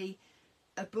going to be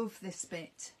above this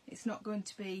bit. It's not going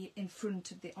to be in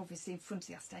front of the, obviously in front of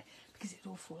the acetate, because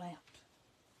it'll all fall out.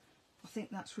 I think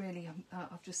that's really,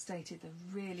 I've just stated the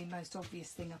really most obvious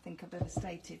thing I think I've ever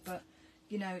stated, but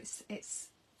you know, it's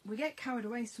we get carried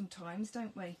away sometimes,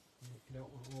 don't we? You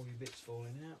don't want all your bits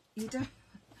falling out. You don't.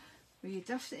 Well, you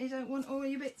definitely don't want all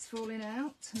your bits falling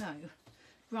out. No.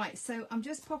 Right, so I'm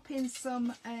just popping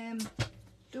some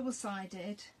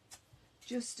double-sided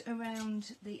just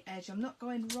around the edge. I'm not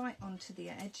going right onto the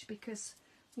edge, because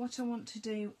what I want to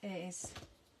do is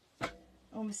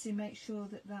obviously make sure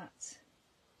that that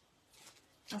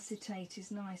acetate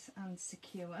is nice and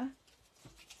secure.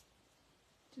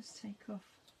 Just take off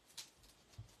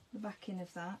the backing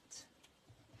of that.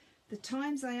 The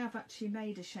times I have actually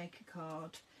made a shaker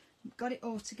card, got it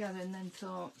all together and then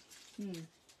thought,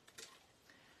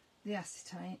 the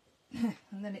acetate,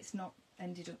 and then it's not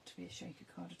ended up to be a shaker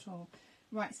card at all.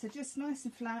 Right, so just nice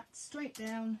and flat, straight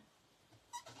down,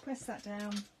 press that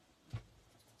down,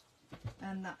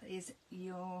 and that is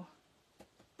your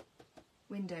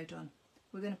window done.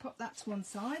 We're going to pop that to one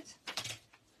side.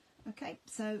 Okay,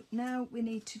 so now we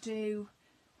need to do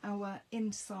our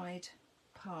inside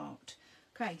part.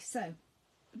 Okay, so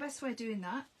the best way of doing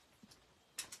that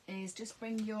is just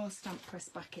bring your stamp press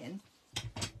back in.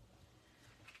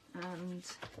 And,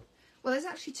 well, there's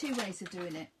actually two ways of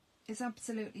doing it. It's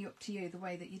absolutely up to you the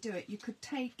way that you do it. You could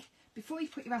take, before you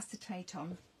put your acetate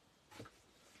on,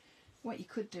 what you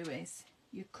could do is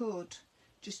you could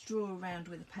just draw around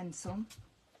with a pencil,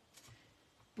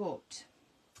 but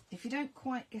if you don't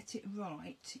quite get it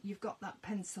right, you've got that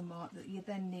pencil mark that you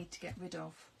then need to get rid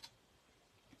of.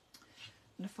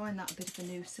 And I find that a bit of a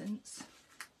nuisance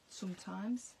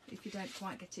sometimes if you don't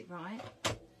quite get it right.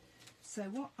 So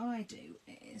what I do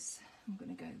is, I'm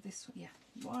going to go this way,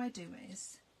 yeah, what I do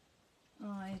is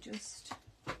I just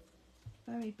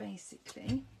very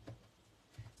basically,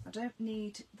 I don't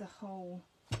need the whole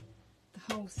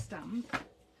stamp,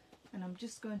 and I'm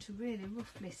just going to really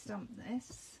roughly stamp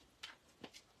this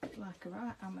like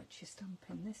a amateur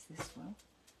stamping this well.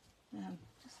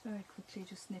 Just very quickly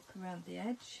just nip around the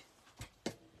edge,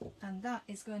 and that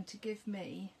is going to give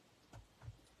me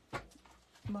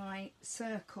my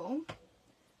circle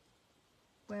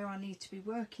where I need to be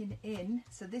working in.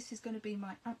 So this is going to be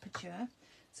my aperture.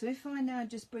 So if I now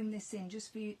just bring this in,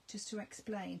 just to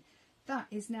explain, that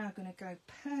is now going to go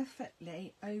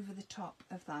perfectly over the top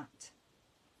of that.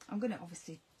 I'm going to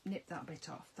obviously nip that bit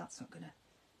off. That's not going to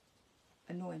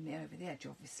annoy me over the edge,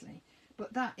 obviously.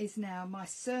 But that is now my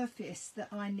surface that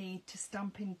I need to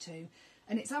stamp into.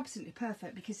 And it's absolutely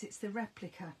perfect because it's the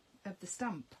replica of the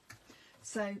stamp.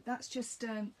 So that's just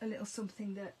a little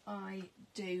something that I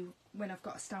do when I've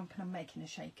got a stamp and I'm making a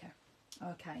shaker.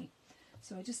 Okay,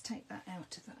 so I just take that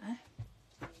out of there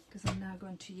because I'm now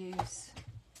going to use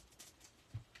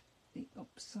the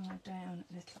upside down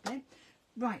a little bit.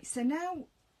 Right, so now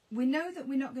we know that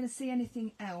we're not going to see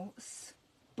anything else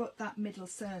but that middle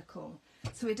circle.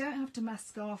 So we don't have to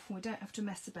mask off, and we don't have to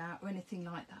mess about or anything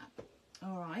like that.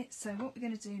 All right, so what we're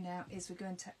going to do now is we're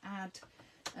going to add,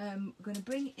 we're going to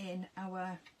bring in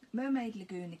our Mermaid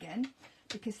Lagoon again,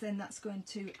 because then that's going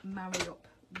to marry up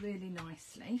really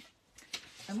nicely.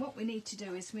 And what we need to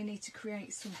do is we need to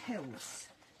create some hills.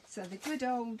 So the good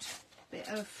old bit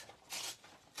of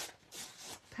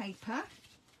paper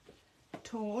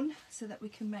torn so that we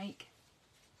can make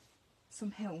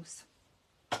some hills.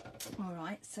 All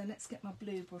right, so let's get my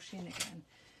blue brush in again.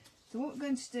 So what we're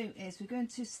going to do is we're going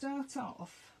to start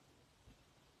off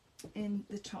in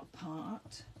the top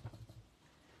part.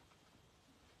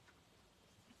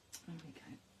 There we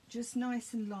go. Just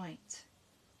nice and light.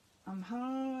 I'm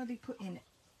hardly putting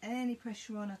any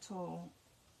pressure on at all.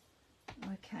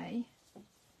 Okay.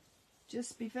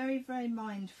 Just be very, very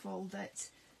mindful that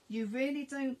you really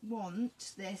don't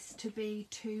want this to be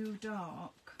too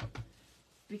dark,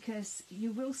 because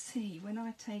you will see when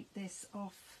I take this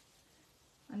off,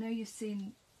 I know you've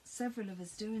seen several of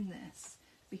us doing this,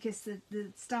 because the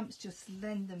stamps just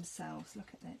lend themselves, look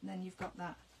at it, and then you've got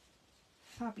that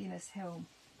fabulous hill.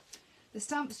 The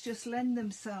stamps just lend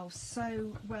themselves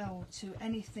so well to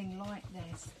anything like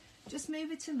this. Just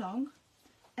move it along.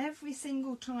 Every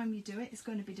single time you do it, it's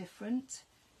going to be different.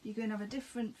 You're going to have a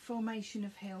different formation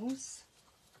of hills,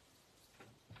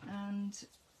 and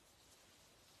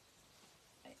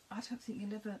I don't think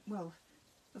you'll ever, well,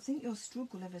 I think you'll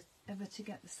struggle ever to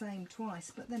get the same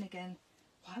twice, but then again,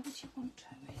 why would you want to,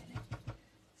 really?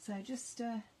 So just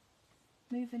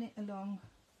moving it along.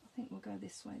 I think we'll go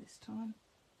this way this time.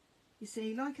 You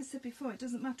see, like I said before, it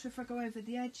doesn't matter if I go over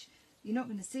the edge, you're not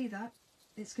going to see that.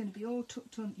 It's going to be all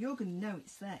tucked on. You're going to know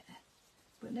it's there,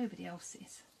 but nobody else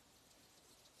is.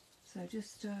 So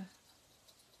just, there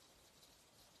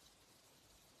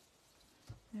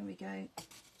we go.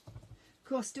 Of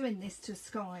course, doing this to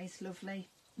sky is lovely.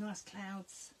 Nice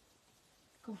clouds.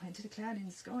 God, I went to the cloud in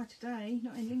the sky today.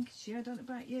 Not in Lincolnshire, I don't know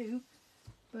about you,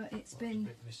 but it's been... a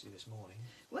bit misty this morning.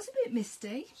 It was a bit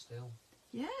misty. Still.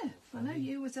 Yeah, I know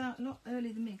you was out a lot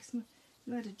earlier than me, because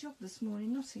you had a job this morning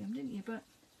in Nottingham, didn't you? But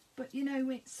you know,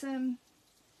 it's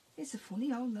a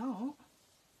funny old lot.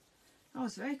 I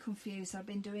was very confused. I've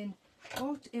been doing...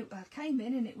 I came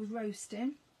in and it was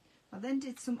roasting. I then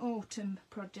did some autumn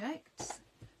projects.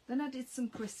 Then I did some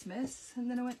Christmas, and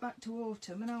then I went back to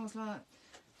autumn, and I was like,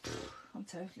 I'm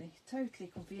totally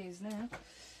confused now.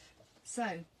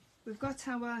 So we've got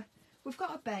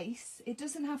a base. It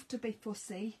doesn't have to be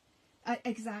fussy,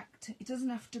 exact. It doesn't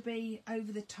have to be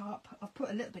over the top. I've put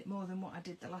a little bit more than what I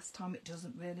did the last time. It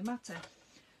doesn't really matter.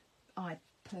 I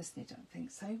personally don't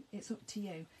think so. It's up to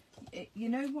you. You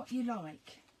know what you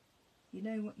like. You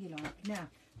know what you like. Now,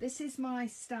 this is my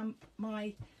stamp,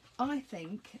 I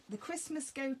think the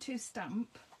Christmas go-to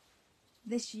stamp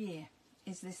this year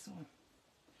is this one.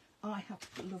 I have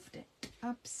loved it.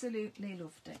 Absolutely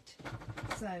loved it.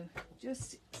 So,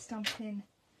 just stamping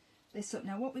this up.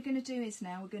 Now, what we're going to do is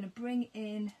now we're going to bring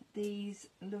in these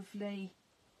lovely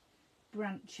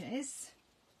branches.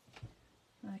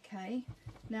 Okay.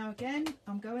 Now, again,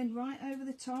 I'm going right over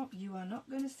the top. You are not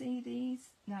going to see these.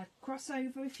 Now, cross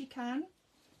over if you can.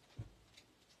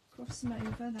 Cross them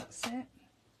over, that's it.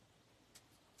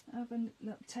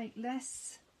 Take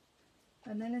less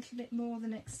and then a little bit more the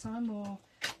next time, or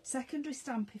secondary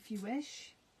stamp if you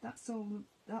wish. That's all.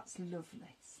 That's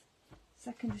lovely.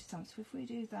 Secondary stamp. So if we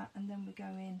do that and then we go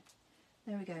in,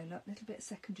 there we go. Look, a little bit of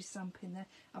secondary stamp in there.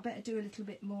 I better do a little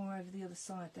bit more over the other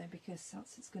side though, because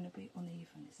it's going to be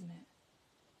uneven, isn't it?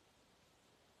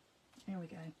 There we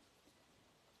go.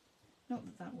 Not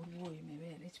that would worry me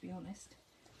really, to be honest.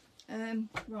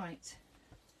 Right.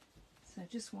 So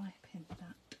just wiping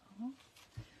that off.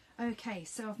 Okay,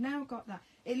 so I've now got that.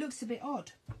 It looks a bit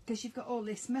odd because you've got all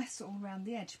this mess all around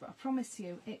the edge, but I promise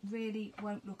you it really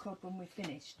won't look odd when we're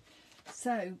finished.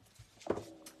 So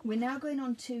we're now going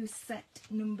on to set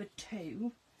number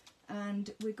 2,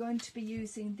 and we're going to be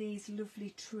using these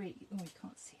lovely trees. Oh, you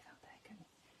can't see that there, can you?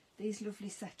 These lovely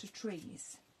set of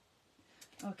trees.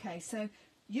 Okay, so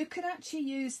you could actually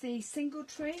use the single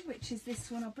tree, which is this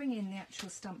one. I'll bring in the actual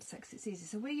stamp set 'cause it's easy.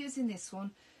 So we're using this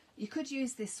one. You could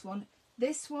use this one.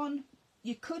 This one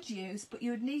you could use, but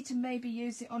you would need to maybe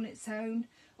use it on its own,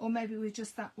 or maybe with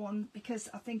just that one, because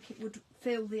I think it would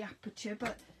fill the aperture.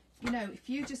 But, you know, if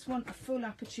you just want a full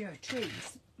aperture of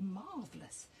trees,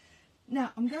 marvellous.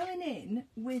 Now, I'm going in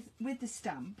with the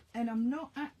stamp, and I'm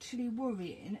not actually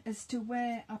worrying as to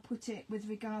where I put it with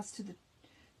regards to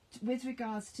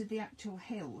the actual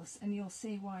hills, and you'll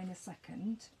see why in a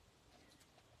second,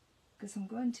 because I'm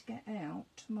going to get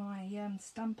out my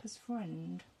stamper's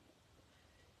friend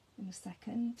in a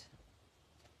second.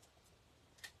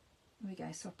 There we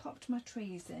go. So I popped my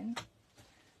trees in,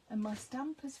 and my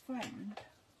stamper's friend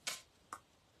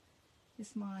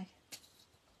is my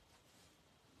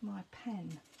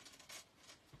pen.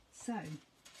 So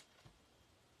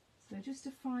just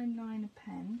a fine line of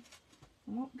pen.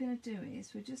 And what we're going to do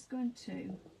is we're just going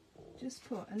to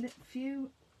put a few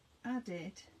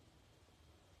added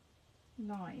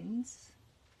lines,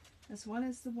 as well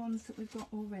as the ones that we've got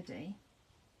already.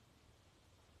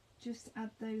 just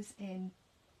add those in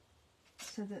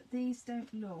so that these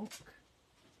don't look,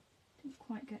 didn't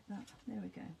quite get that, there we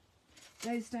go.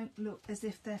 Those don't look as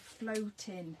if they're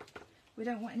floating. We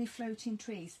don't want any floating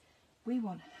trees. We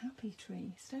want happy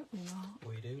trees, don't we, Mark?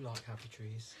 We do like happy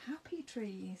trees. Happy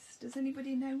trees. Does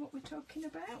anybody know what we're talking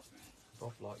about?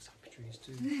 Bob likes happy trees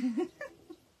too.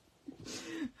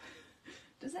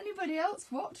 Does anybody else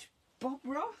watch Bob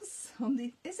Ross on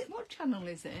the? Is it, what channel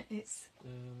is it? It's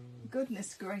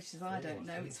goodness gracious, I don't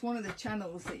know. It's one of the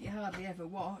channels that you hardly ever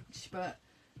watch. But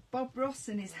Bob Ross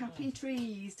and his happy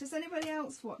trees. Does anybody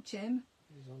else watch him?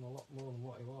 He's on a lot more than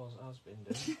what he has been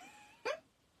doing.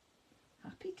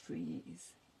 Happy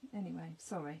trees. Anyway,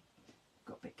 sorry,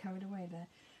 got a bit carried away there.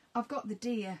 I've got the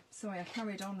deer. Sorry, I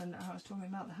carried on and I was talking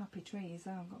about the happy trees.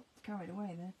 Oh, I got carried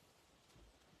away there.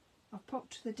 I've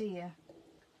popped the deer,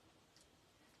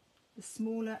 the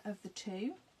smaller of the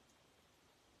two.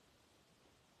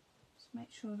 Just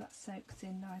make sure that soaks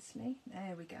in nicely.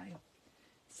 There we go.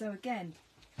 So again,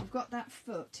 we've got that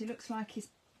foot. He looks like he's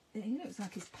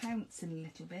pouncing a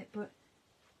little bit, but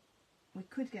we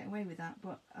could get away with that,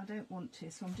 but I don't want to.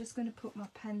 So I'm just going to put my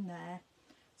pen there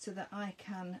so that I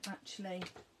can actually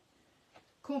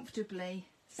comfortably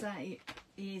say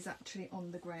he is actually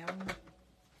on the ground.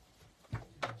 So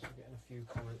getting a few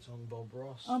comments on Bob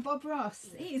Ross. Oh, Bob Ross,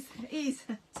 he's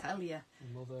tell you.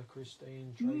 Mother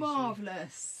Christine, Tracy.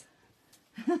 Marvellous.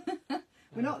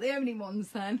 We're not the only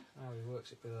ones then. Oh, he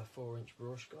works it with a 4-inch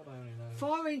brush. God only knows.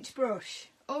 4-inch brush.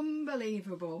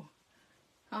 Unbelievable.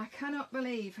 I cannot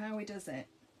believe how he does it.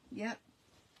 Yep.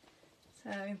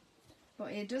 So,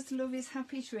 but he does love his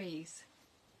happy trees.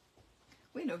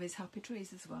 We love his happy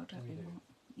trees as well, don't we? Do.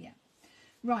 Yeah.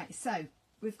 Right, so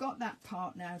we've got that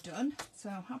part now done. So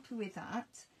I'm happy with that.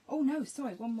 Oh no,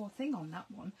 sorry, one more thing on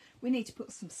that one. We need to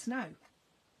put some snow.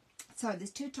 So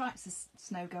there's two types of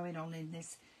snow going on in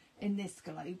this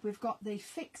globe. We've got the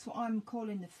fixed, what I'm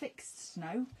calling the fixed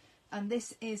snow, and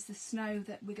this is the snow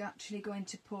that we're actually going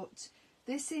to put.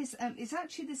 This is it's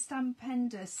actually the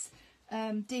Stampendous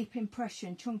Deep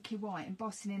Impression Chunky White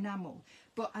Embossing Enamel,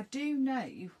 but I do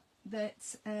know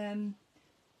that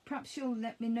perhaps you'll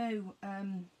let me know,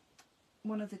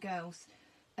 one of the girls,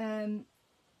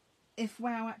 if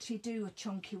WOW actually do a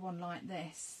chunky one like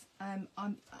this.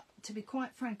 To be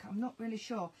quite frank, I'm not really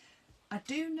sure. I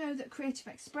do know that Creative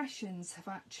Expressions have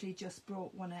actually just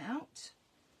brought one out.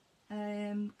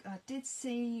 I did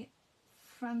see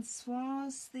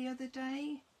Francoise the other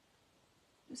day.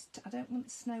 I don't want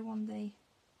the snow on the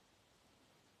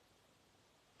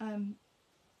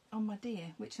on my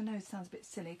deer, which I know sounds a bit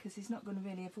silly because he's not going to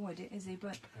really avoid it, is he?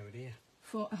 But oh dear.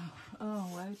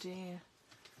 Oh dear.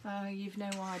 Oh, you've no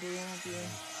idea, have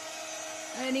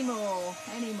you? Anymore.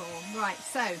 Right,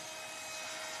 so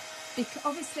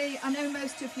obviously I know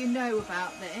most of you know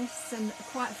about this and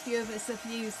quite a few of us have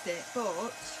used it,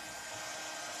 but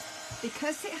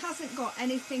because it hasn't got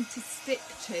anything to stick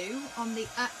to on the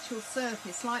actual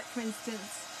surface, like for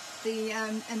instance the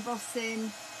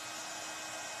embossing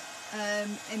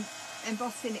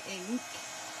ink,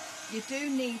 you do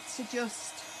need to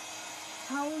just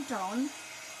hold on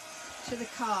to the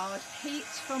card, heat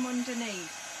from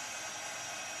underneath.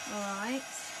 Alright.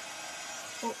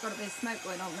 Oh, got a bit of smoke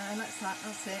going on there.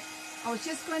 That's it. I was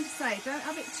just going to say, don't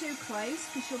have it too close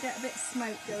because you'll get a bit of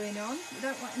smoke going on. We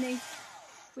don't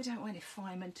want any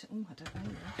firemen. Oh, I don't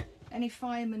know. Any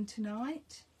firemen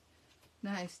tonight?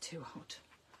 No, it's too hot.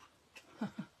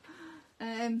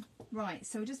 Right,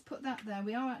 so we'll just put that there.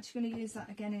 We are actually going to use that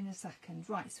again in a second.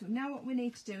 Right, so now what we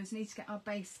need to do is need to get our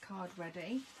base card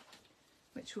ready,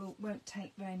 which won't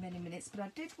take very many minutes, but I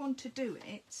did want to do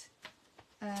it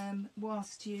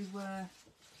whilst you were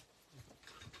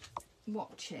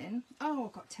watching. Oh,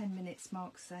 I've got 10 minutes,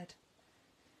 Mark said.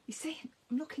 You see,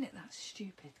 I'm looking at that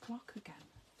stupid clock again.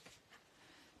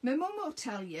 My mum will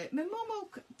tell you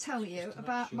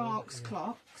about Mark's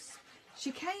clocks.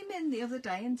 She came in the other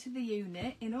day into the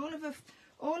unit in all of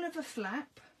a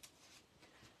flap,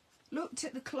 looked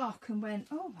at the clock and went,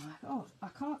 oh my God, I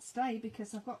can't stay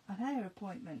because I've got a hair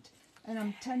appointment and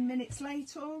I'm 10 minutes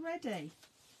late already.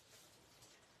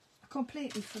 I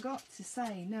completely forgot to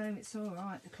say, no, it's all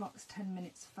right, the clock's 10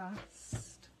 minutes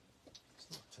fast. It's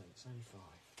not 10, it's only 5.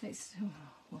 It's,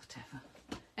 whatever.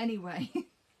 Anyway,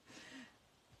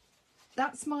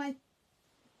 that's my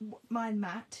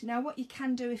mat. Now what you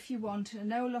can do if you want, and I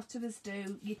know a lot of us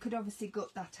do, you could obviously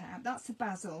gut that out. That's a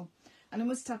basil, and I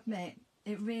must admit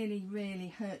it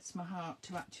really hurts my heart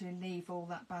to actually leave all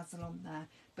that basil on there,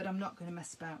 but I'm not going to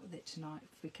mess about with it tonight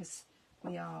because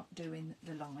we are doing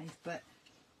the live. But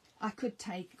I could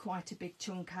take quite a big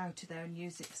chunk out of there and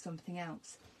use it for something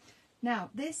else. Now,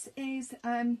 this is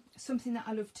something that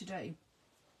I love to do.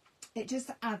 It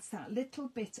just adds that little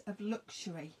bit of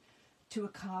luxury to a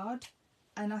card,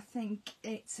 and I think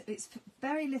it's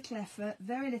very little effort,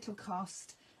 very little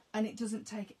cost, and it doesn't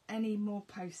take any more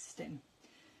posting.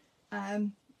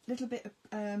 Little bit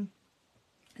of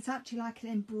it's actually like an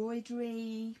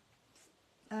embroidery,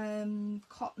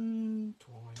 cotton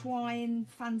twine,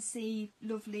 fancy,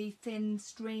 lovely thin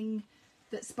string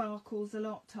that sparkles a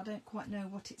lot. I don't quite know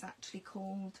what it's actually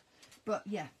called, but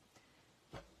yeah,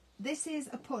 this is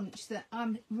a punch that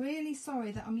I'm really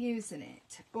sorry that I'm using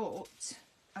it, but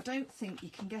I don't think you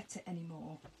can get it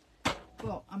anymore.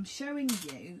 But I'm showing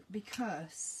you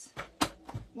because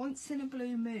once in a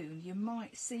blue moon you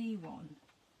might see one,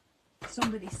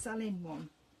 somebody selling one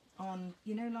on,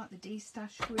 you know, like the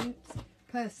D-stash groups.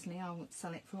 Personally, I won't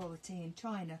sell it for all the tea in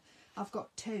China. I've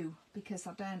got two because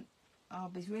I'll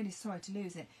be really sorry to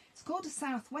lose it. It's called a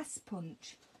Southwest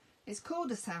punch. It's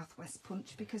called a Southwest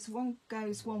punch because one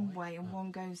goes one way and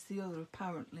one goes the other,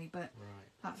 apparently, but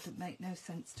that doesn't make no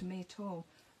sense to me at all.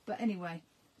 But anyway,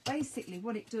 basically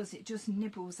what it does, it just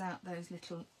nibbles out those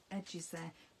little edges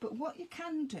there. But what you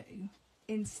can do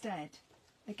instead,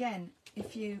 again,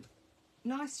 if you,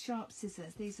 nice sharp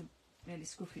scissors, these are really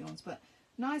scruffy ones, but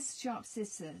nice sharp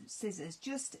scissors,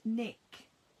 just nick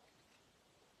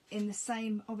in the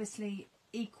same, obviously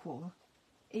equal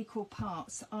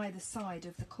parts either side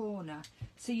of the corner,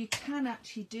 so you can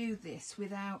actually do this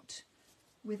without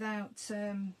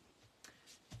the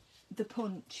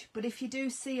punch. But if you do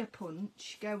see a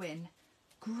punch go in,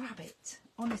 grab it,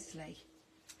 honestly,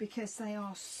 because they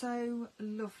are so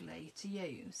lovely to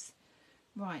use.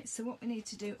 Right, so what we need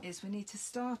to do is we need to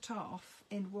start off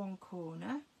in one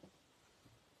corner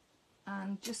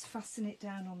and just fasten it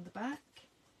down on the back.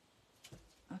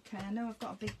 Okay, I know I've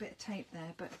got a big bit of tape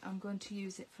there, but I'm going to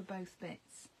use it for both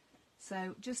bits.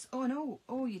 So just, all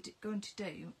you're going to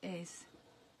do is,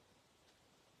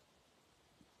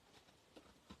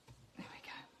 there we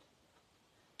go.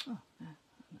 Oh, no,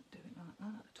 I'm not doing it like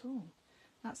that at all.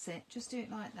 That's it, just do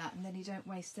it like that, and then you don't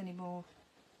waste any more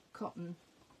cotton.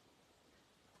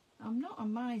 I'm not a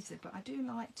miser, but I do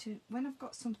like to, when I've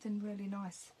got something really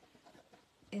nice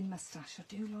in my stash, I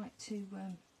do like to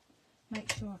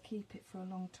make sure I keep it for a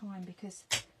long time, because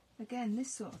again,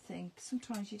 this sort of thing,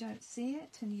 sometimes you don't see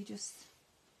it and you just...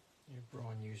 Yeah,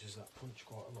 Brian uses that punch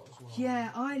quite a lot as well.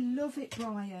 Yeah, I love it,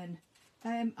 Brian.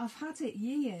 I've had it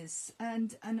years,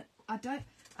 and I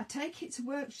take it to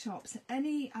workshops. I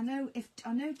know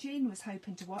Jean was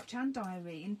hoping to watch, and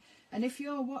Irene, and if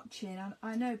you're watching,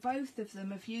 I know both of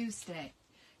them have used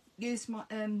my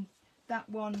that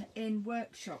one in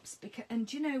workshops, because,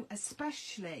 and you know,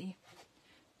 especially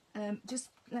just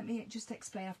let me just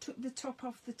explain. I've took the top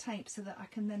off the tape so that I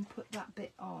can then put that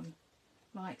bit on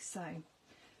like so,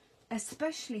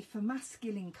 especially for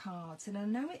masculine cards. And I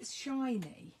know it's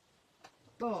shiny,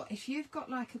 but if you've got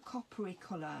like a coppery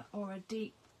colour or a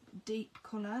deep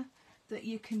colour that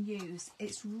you can use,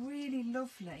 it's really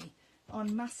lovely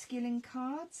on masculine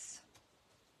cards.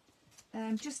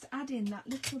 Just add in that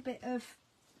little bit of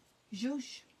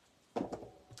zhuzh.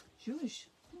 Zhuzh,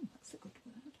 that's a good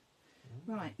word.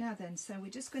 Right, now then, so we're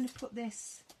just going to put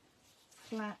this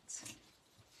flat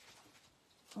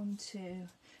onto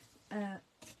our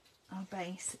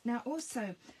base. Now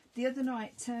also, the other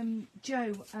night,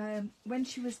 Jo, when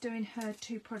she was doing her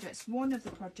two projects, one of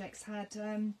the projects had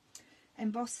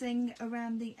embossing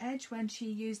around the edge when she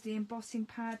used the embossing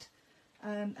pad,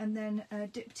 and then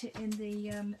dipped it in the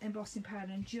embossing pad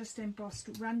and just embossed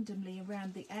randomly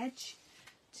around the edge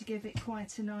to give it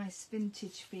quite a nice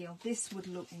vintage feel. This would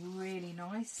look really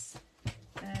nice.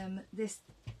 This,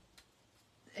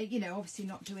 you know, obviously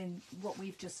not doing what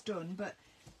we've just done, but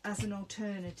as an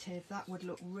alternative, that would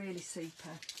look really super.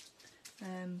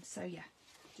 So yeah,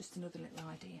 just another little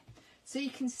idea. So you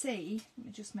can see, let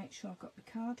me just make sure I've got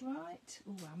the card right.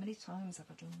 Oh, how many times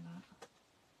have I done that?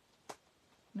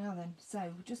 Now then, so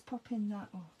we'll just pop in that,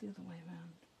 oh, the other way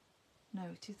around. No,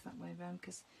 it is that way around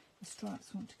because the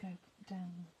stripes want to go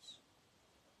downwards.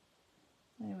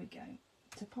 There we go.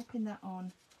 So popping that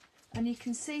on, and you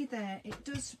can see there it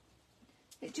just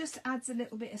adds a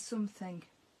little bit of something.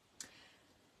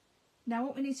 Now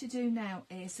what we need to do now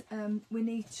is we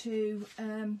need to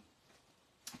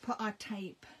put our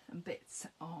tape and bits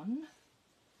on.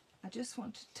 I just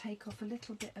want to take off a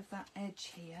little bit of that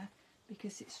edge here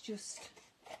because it's just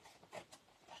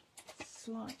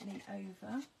slightly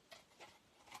over.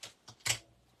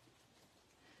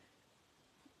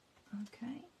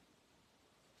 Okay.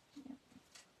 Yep.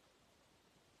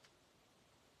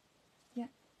 Yep,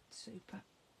 super.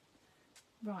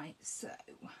 Right, so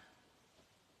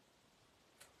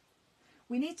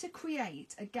we need to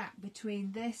create a gap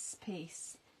between this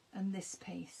piece and this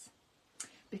piece,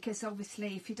 because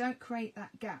obviously if you don't create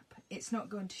that gap, it's not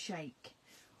going to shake.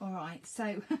 All right,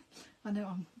 so I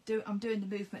know I'm doing the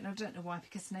movement, and I don't know why,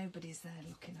 because nobody's there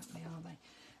looking at me, are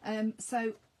they?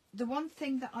 So the one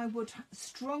thing that I would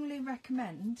strongly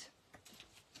recommend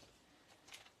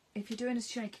if you're doing a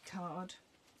shaker card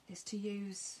is to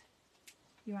use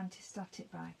your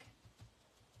anti-static bag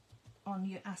on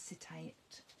your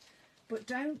acetate, but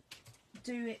don't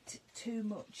do it too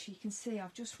much. You can see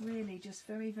I've just really just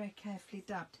very carefully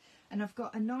dabbed, and I've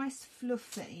got a nice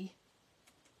fluffy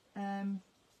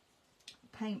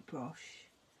paintbrush,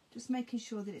 just making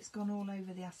sure that it's gone all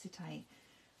over the acetate.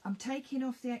 I'm taking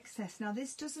off the excess. Now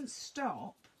this doesn't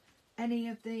stop any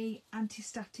of the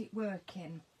anti-static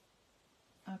working,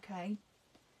 okay?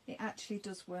 It actually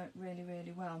does work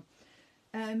really well.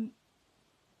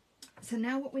 So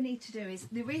now what we need to do is,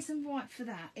 the reason why for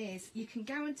that is, you can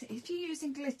guarantee, if you're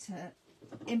using glitter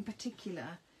in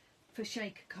particular for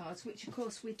shaker cards, which of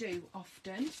course we do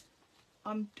often,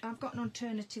 I've got an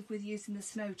alternative with using the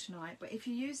Snow Tonight, but if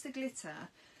you use the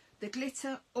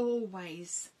glitter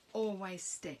always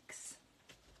sticks,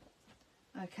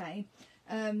 okay?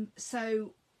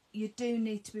 So you do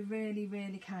need to be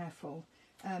really careful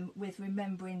with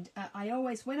remembering. I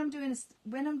always, when I'm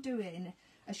doing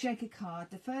a shaker card,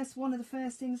 one of the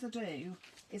first things I do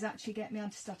is actually get my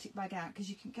anti-static bag out, because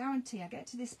you can guarantee I get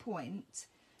to this point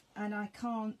and I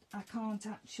can't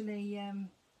actually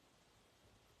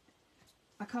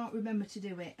I can't remember to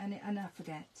do it, and I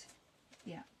forget.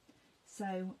 Yeah,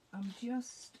 so I'm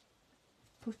just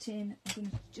I'm going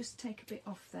to just take a bit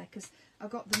off there, because I've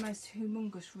got the most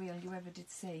humongous reel you ever did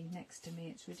see next to me.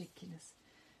 It's ridiculous.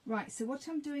 Right, so what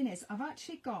I'm doing is, I've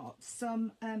actually got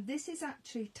some, this is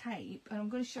actually tape, and I'm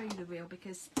going to show you the reel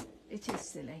because it is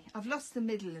silly. I've lost the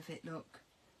middle of it, look.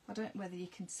 I don't know whether you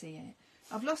can see it.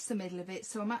 I've lost the middle of it,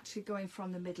 so I'm actually going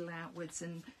from the middle outwards,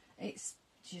 and it's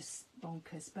just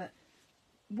bonkers. But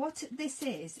what this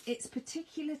is, it's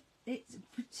particularly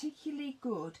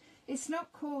good. It's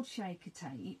not called shaker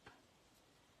tape,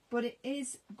 but it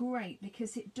is great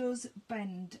because it does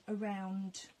bend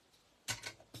around.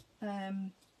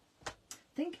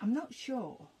 I'm not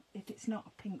sure if it's not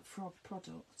a Pink Frog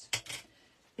product.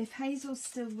 If Hazel's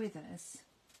still with us,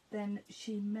 then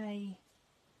she may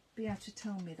be able to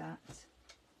tell me that.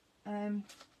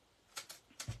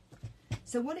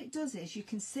 So what it does is, you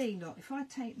can see, look, if I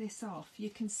take this off,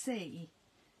 you can see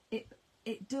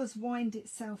it does wind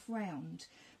itself round.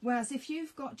 Whereas if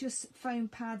you've got just foam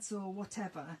pads or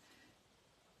whatever,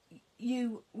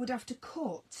 you would have to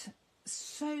cut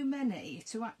so many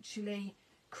to actually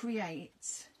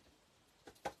create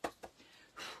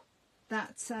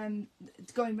that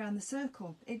going around the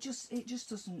circle. It just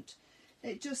doesn't.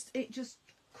 It just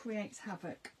creates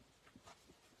havoc.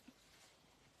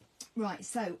 Right,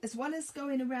 so as well as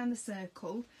going around the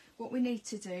circle, what we need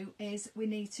to do is we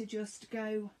need to just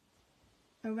go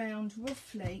around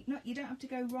roughly. No, you don't have to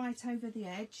go right over the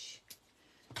edge,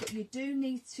 but you do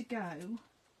need to go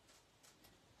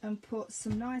and put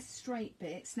some nice straight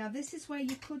bits. Now this is where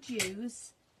you could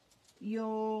use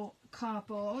your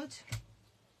cardboard,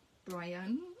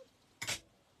 Brian,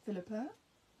 Philippa,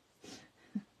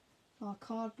 our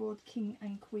cardboard king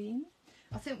and queen.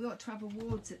 I think we ought to have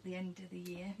awards at the end of the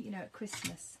year, you know, at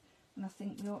Christmas, and I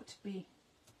think we ought to be,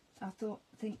 I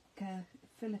think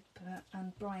Philippa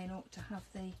and Brian ought to have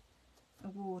the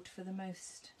award for the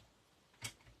most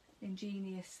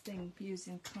ingenious thing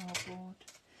using cardboard.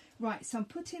 Right, so I'm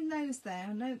putting those there.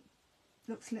 I know it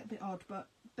looks a little bit odd, but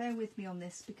bear with me on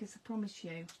this, because I promise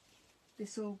you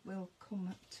this all will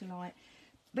come to light.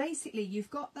 Basically, you've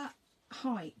got that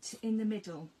height in the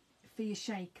middle for your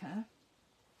shaker,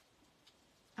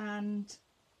 and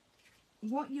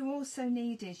what you also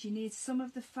need is, you need some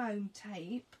of the foam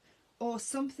tape or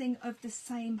something of the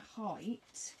same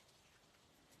height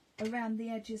around the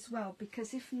edge as well,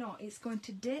 because if not, it's going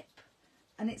to dip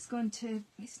and it's not going to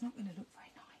look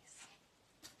very nice.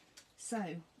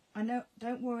 So I know,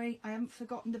 don't worry, I haven't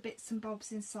forgotten the bits and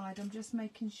bobs inside. I'm just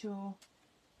making sure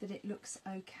that it looks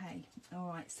okay. All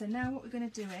right, so now what we're going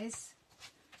to do is,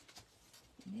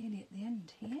 nearly at the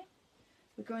end here,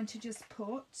 we're going to just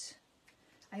put,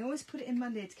 I always put it in my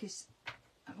lid because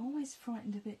I'm always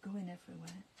frightened of it going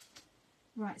everywhere.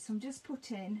 Right, so I'm just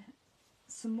putting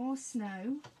some more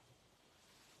snow.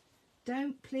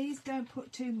 Please don't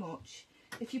put too much.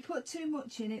 If you put too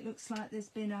much in, it looks like there's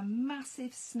been a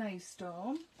massive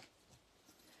snowstorm.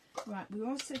 Right, we're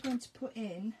also going to put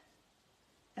in,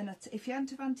 and if you have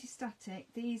anti-static,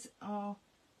 these are,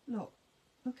 look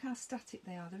how static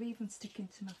they are. They're even sticking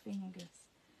to my fingers.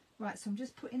 Right, so I'm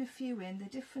just putting a few in, the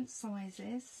different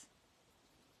sizes.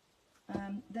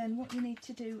 Then what you need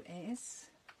to do is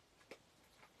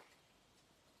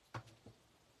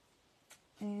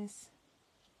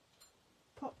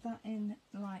pop that in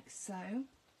like so,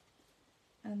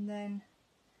 and then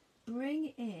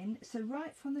bring in, so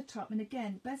right from the top, and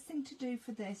again, best thing to do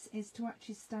for this is to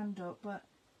actually stand up, but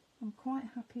I'm quite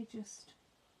happy just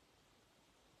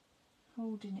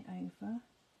holding it over,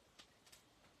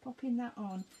 popping that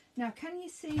on. Now can you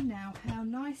see now how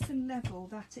nice and level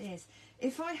that is?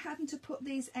 If I hadn't to put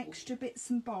these extra bits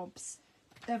and bobs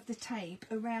of the tape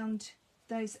around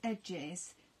those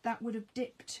edges, that would have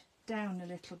dipped down a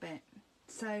little bit.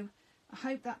 So I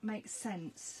hope that makes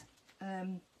sense,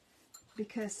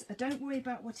 because I don't worry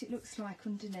about what it looks like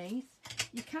underneath.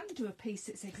 You can do a piece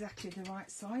that's exactly the right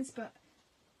size, but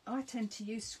I tend to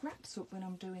use scraps up when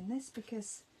I'm doing this,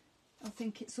 because I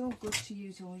think it's all good to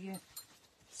use all your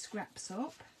scraps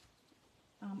up.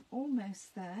 I'm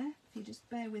almost there. If you just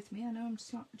bear with me, I know I'm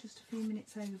just a few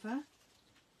minutes over.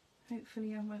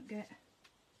 Hopefully I won't get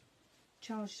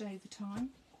charged overtime.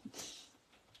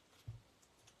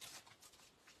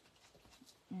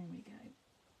 There we go.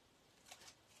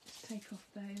 Just take off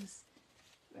those,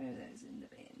 throw those in the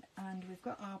bin, and we've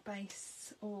got our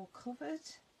base all covered.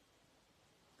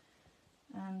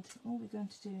 And all we're going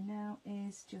to do now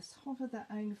is just hover that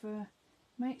over,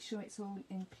 make sure it's all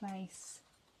in place.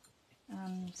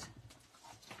 And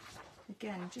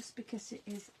again, just because it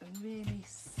is a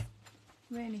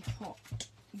really hot,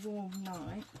 warm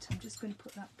night, I'm just going to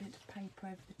put that bit of paper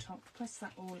over the top, press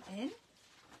that all in,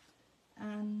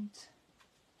 and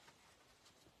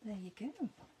there you go.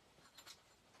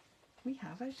 We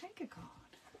have a shaker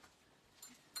card.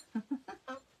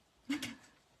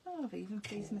 Oh, I've even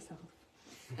pleased myself.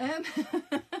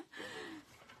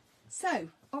 So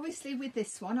obviously with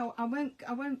this one, I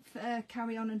won't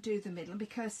carry on and do the middle,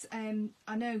 because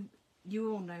I know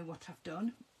you all know what I've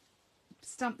done.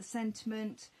 Stamp the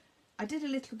sentiment. I did a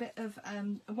little bit of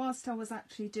whilst I was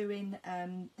actually doing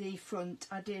the front,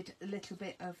 I did a little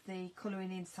bit of the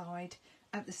colouring inside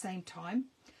at the same time.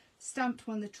 Stamped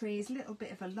one of the trees, a little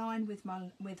bit of a line with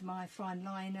my fine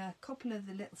liner, a couple of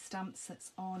the little stamps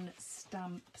that's on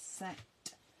stamp set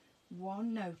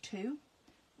 2,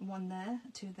 one there,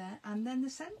 2 there, and then the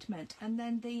sentiment, and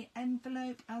then the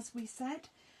envelope as we said,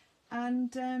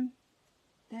 and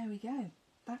there we go.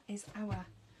 That is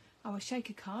our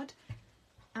shaker card.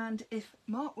 And if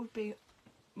Mark would be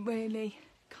really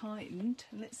kind,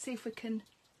 let's see if we can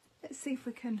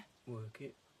work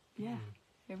it. Yeah,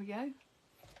 here we go.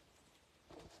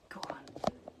 Go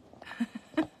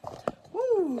on.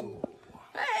 Woo!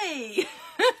 Hey!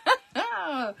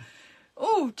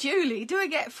 Oh, Julie, do I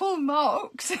get full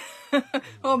marks?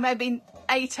 Or maybe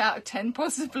 8 out of 10,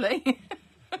 possibly.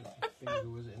 Your finger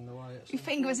was in the way. Your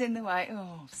finger was in the way.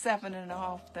 Oh,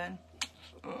 7.5 then.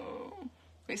 Oh,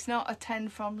 it's not a 10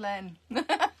 from Len.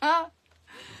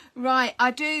 Right,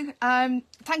 I do.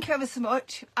 Thank you ever so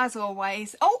much, as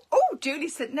always. Oh, Julie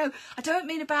said, no, I don't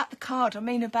mean about the card. I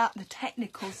mean about the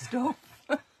technical stuff.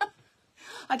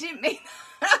 I didn't mean.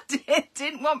 I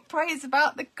didn't want praise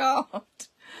about the card.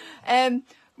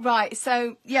 Right,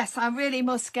 so yes, I really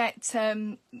must get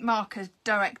Mark a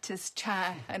director's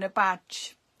chair and a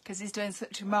badge, because he's doing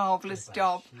such a marvellous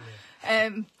job. Yeah.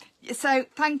 So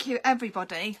thank you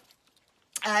everybody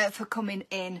for coming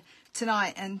in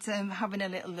tonight and having a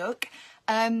little look.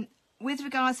 With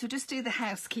regards, we'll just do the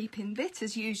housekeeping bit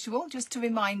as usual, just to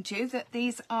remind you that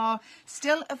these are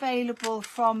still available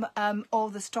from all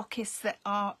the stockists that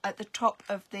are at the top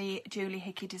of the Julie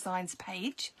Hickey Designs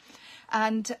page.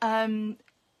 And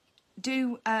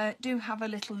do have a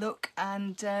little look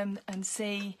and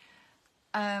see,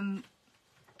 you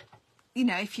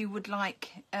know, if you would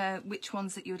like, which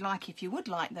ones that you would like, if you would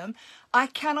like them. I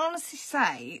can honestly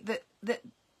say that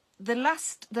the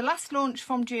last launch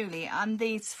from Julie and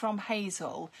these from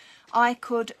Hazel, I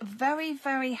could very,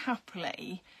 very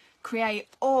happily create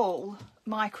all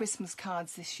my Christmas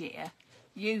cards this year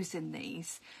using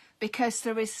these, because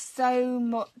there is so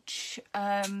much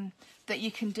that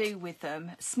you can do with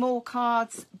them. Small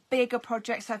cards, bigger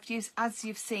projects I've used, as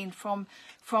you've seen from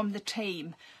the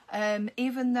team.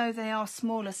 Even though they are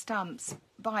smaller stamps,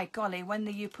 by golly, when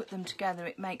you put them together,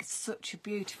 it makes such a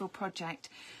beautiful project.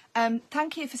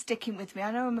 Thank you for sticking with me.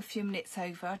 I know I'm a few minutes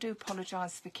over. I do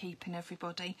apologise for keeping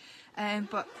everybody,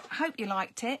 but I hope you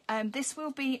liked it. This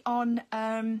will be on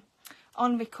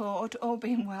record, all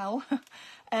being well,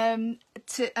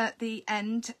 at the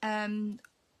end,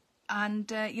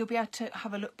 and you'll be able to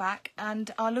have a look back.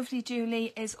 And our lovely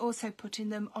Julie is also putting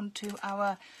them onto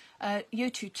our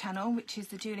YouTube channel, which is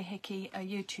the Julie Hickey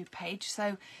YouTube page.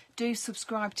 So do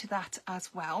subscribe to that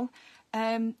as well.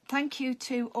 Thank you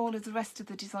to all of the rest of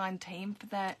the design team for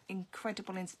their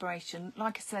incredible inspiration.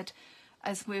 Like I said,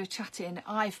 as we were chatting,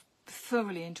 I've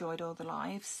thoroughly enjoyed all the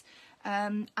lives.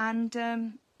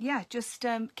 Yeah, just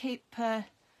keep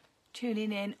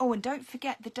tuning in. Oh, and don't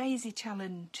forget the Daisy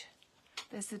Challenge.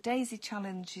 There's the Daisy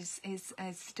Challenge is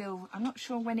still, I'm not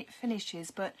sure when it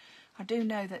finishes, but I do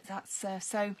know that that's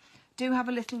so. Do have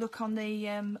a little look on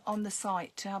the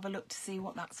site to have a look to see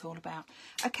what that's all about.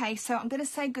 Okay, so I'm going to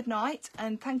say good night,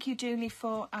 and thank you, Julie,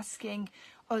 for asking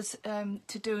us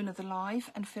to do another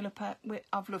live. And Philippa,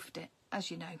 I've loved it,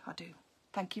 as you know, I do.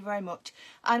 Thank you very much,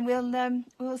 and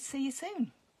we'll see you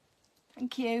soon.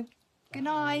 Thank you. Good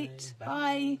night. Bye.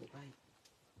 Bye. Bye.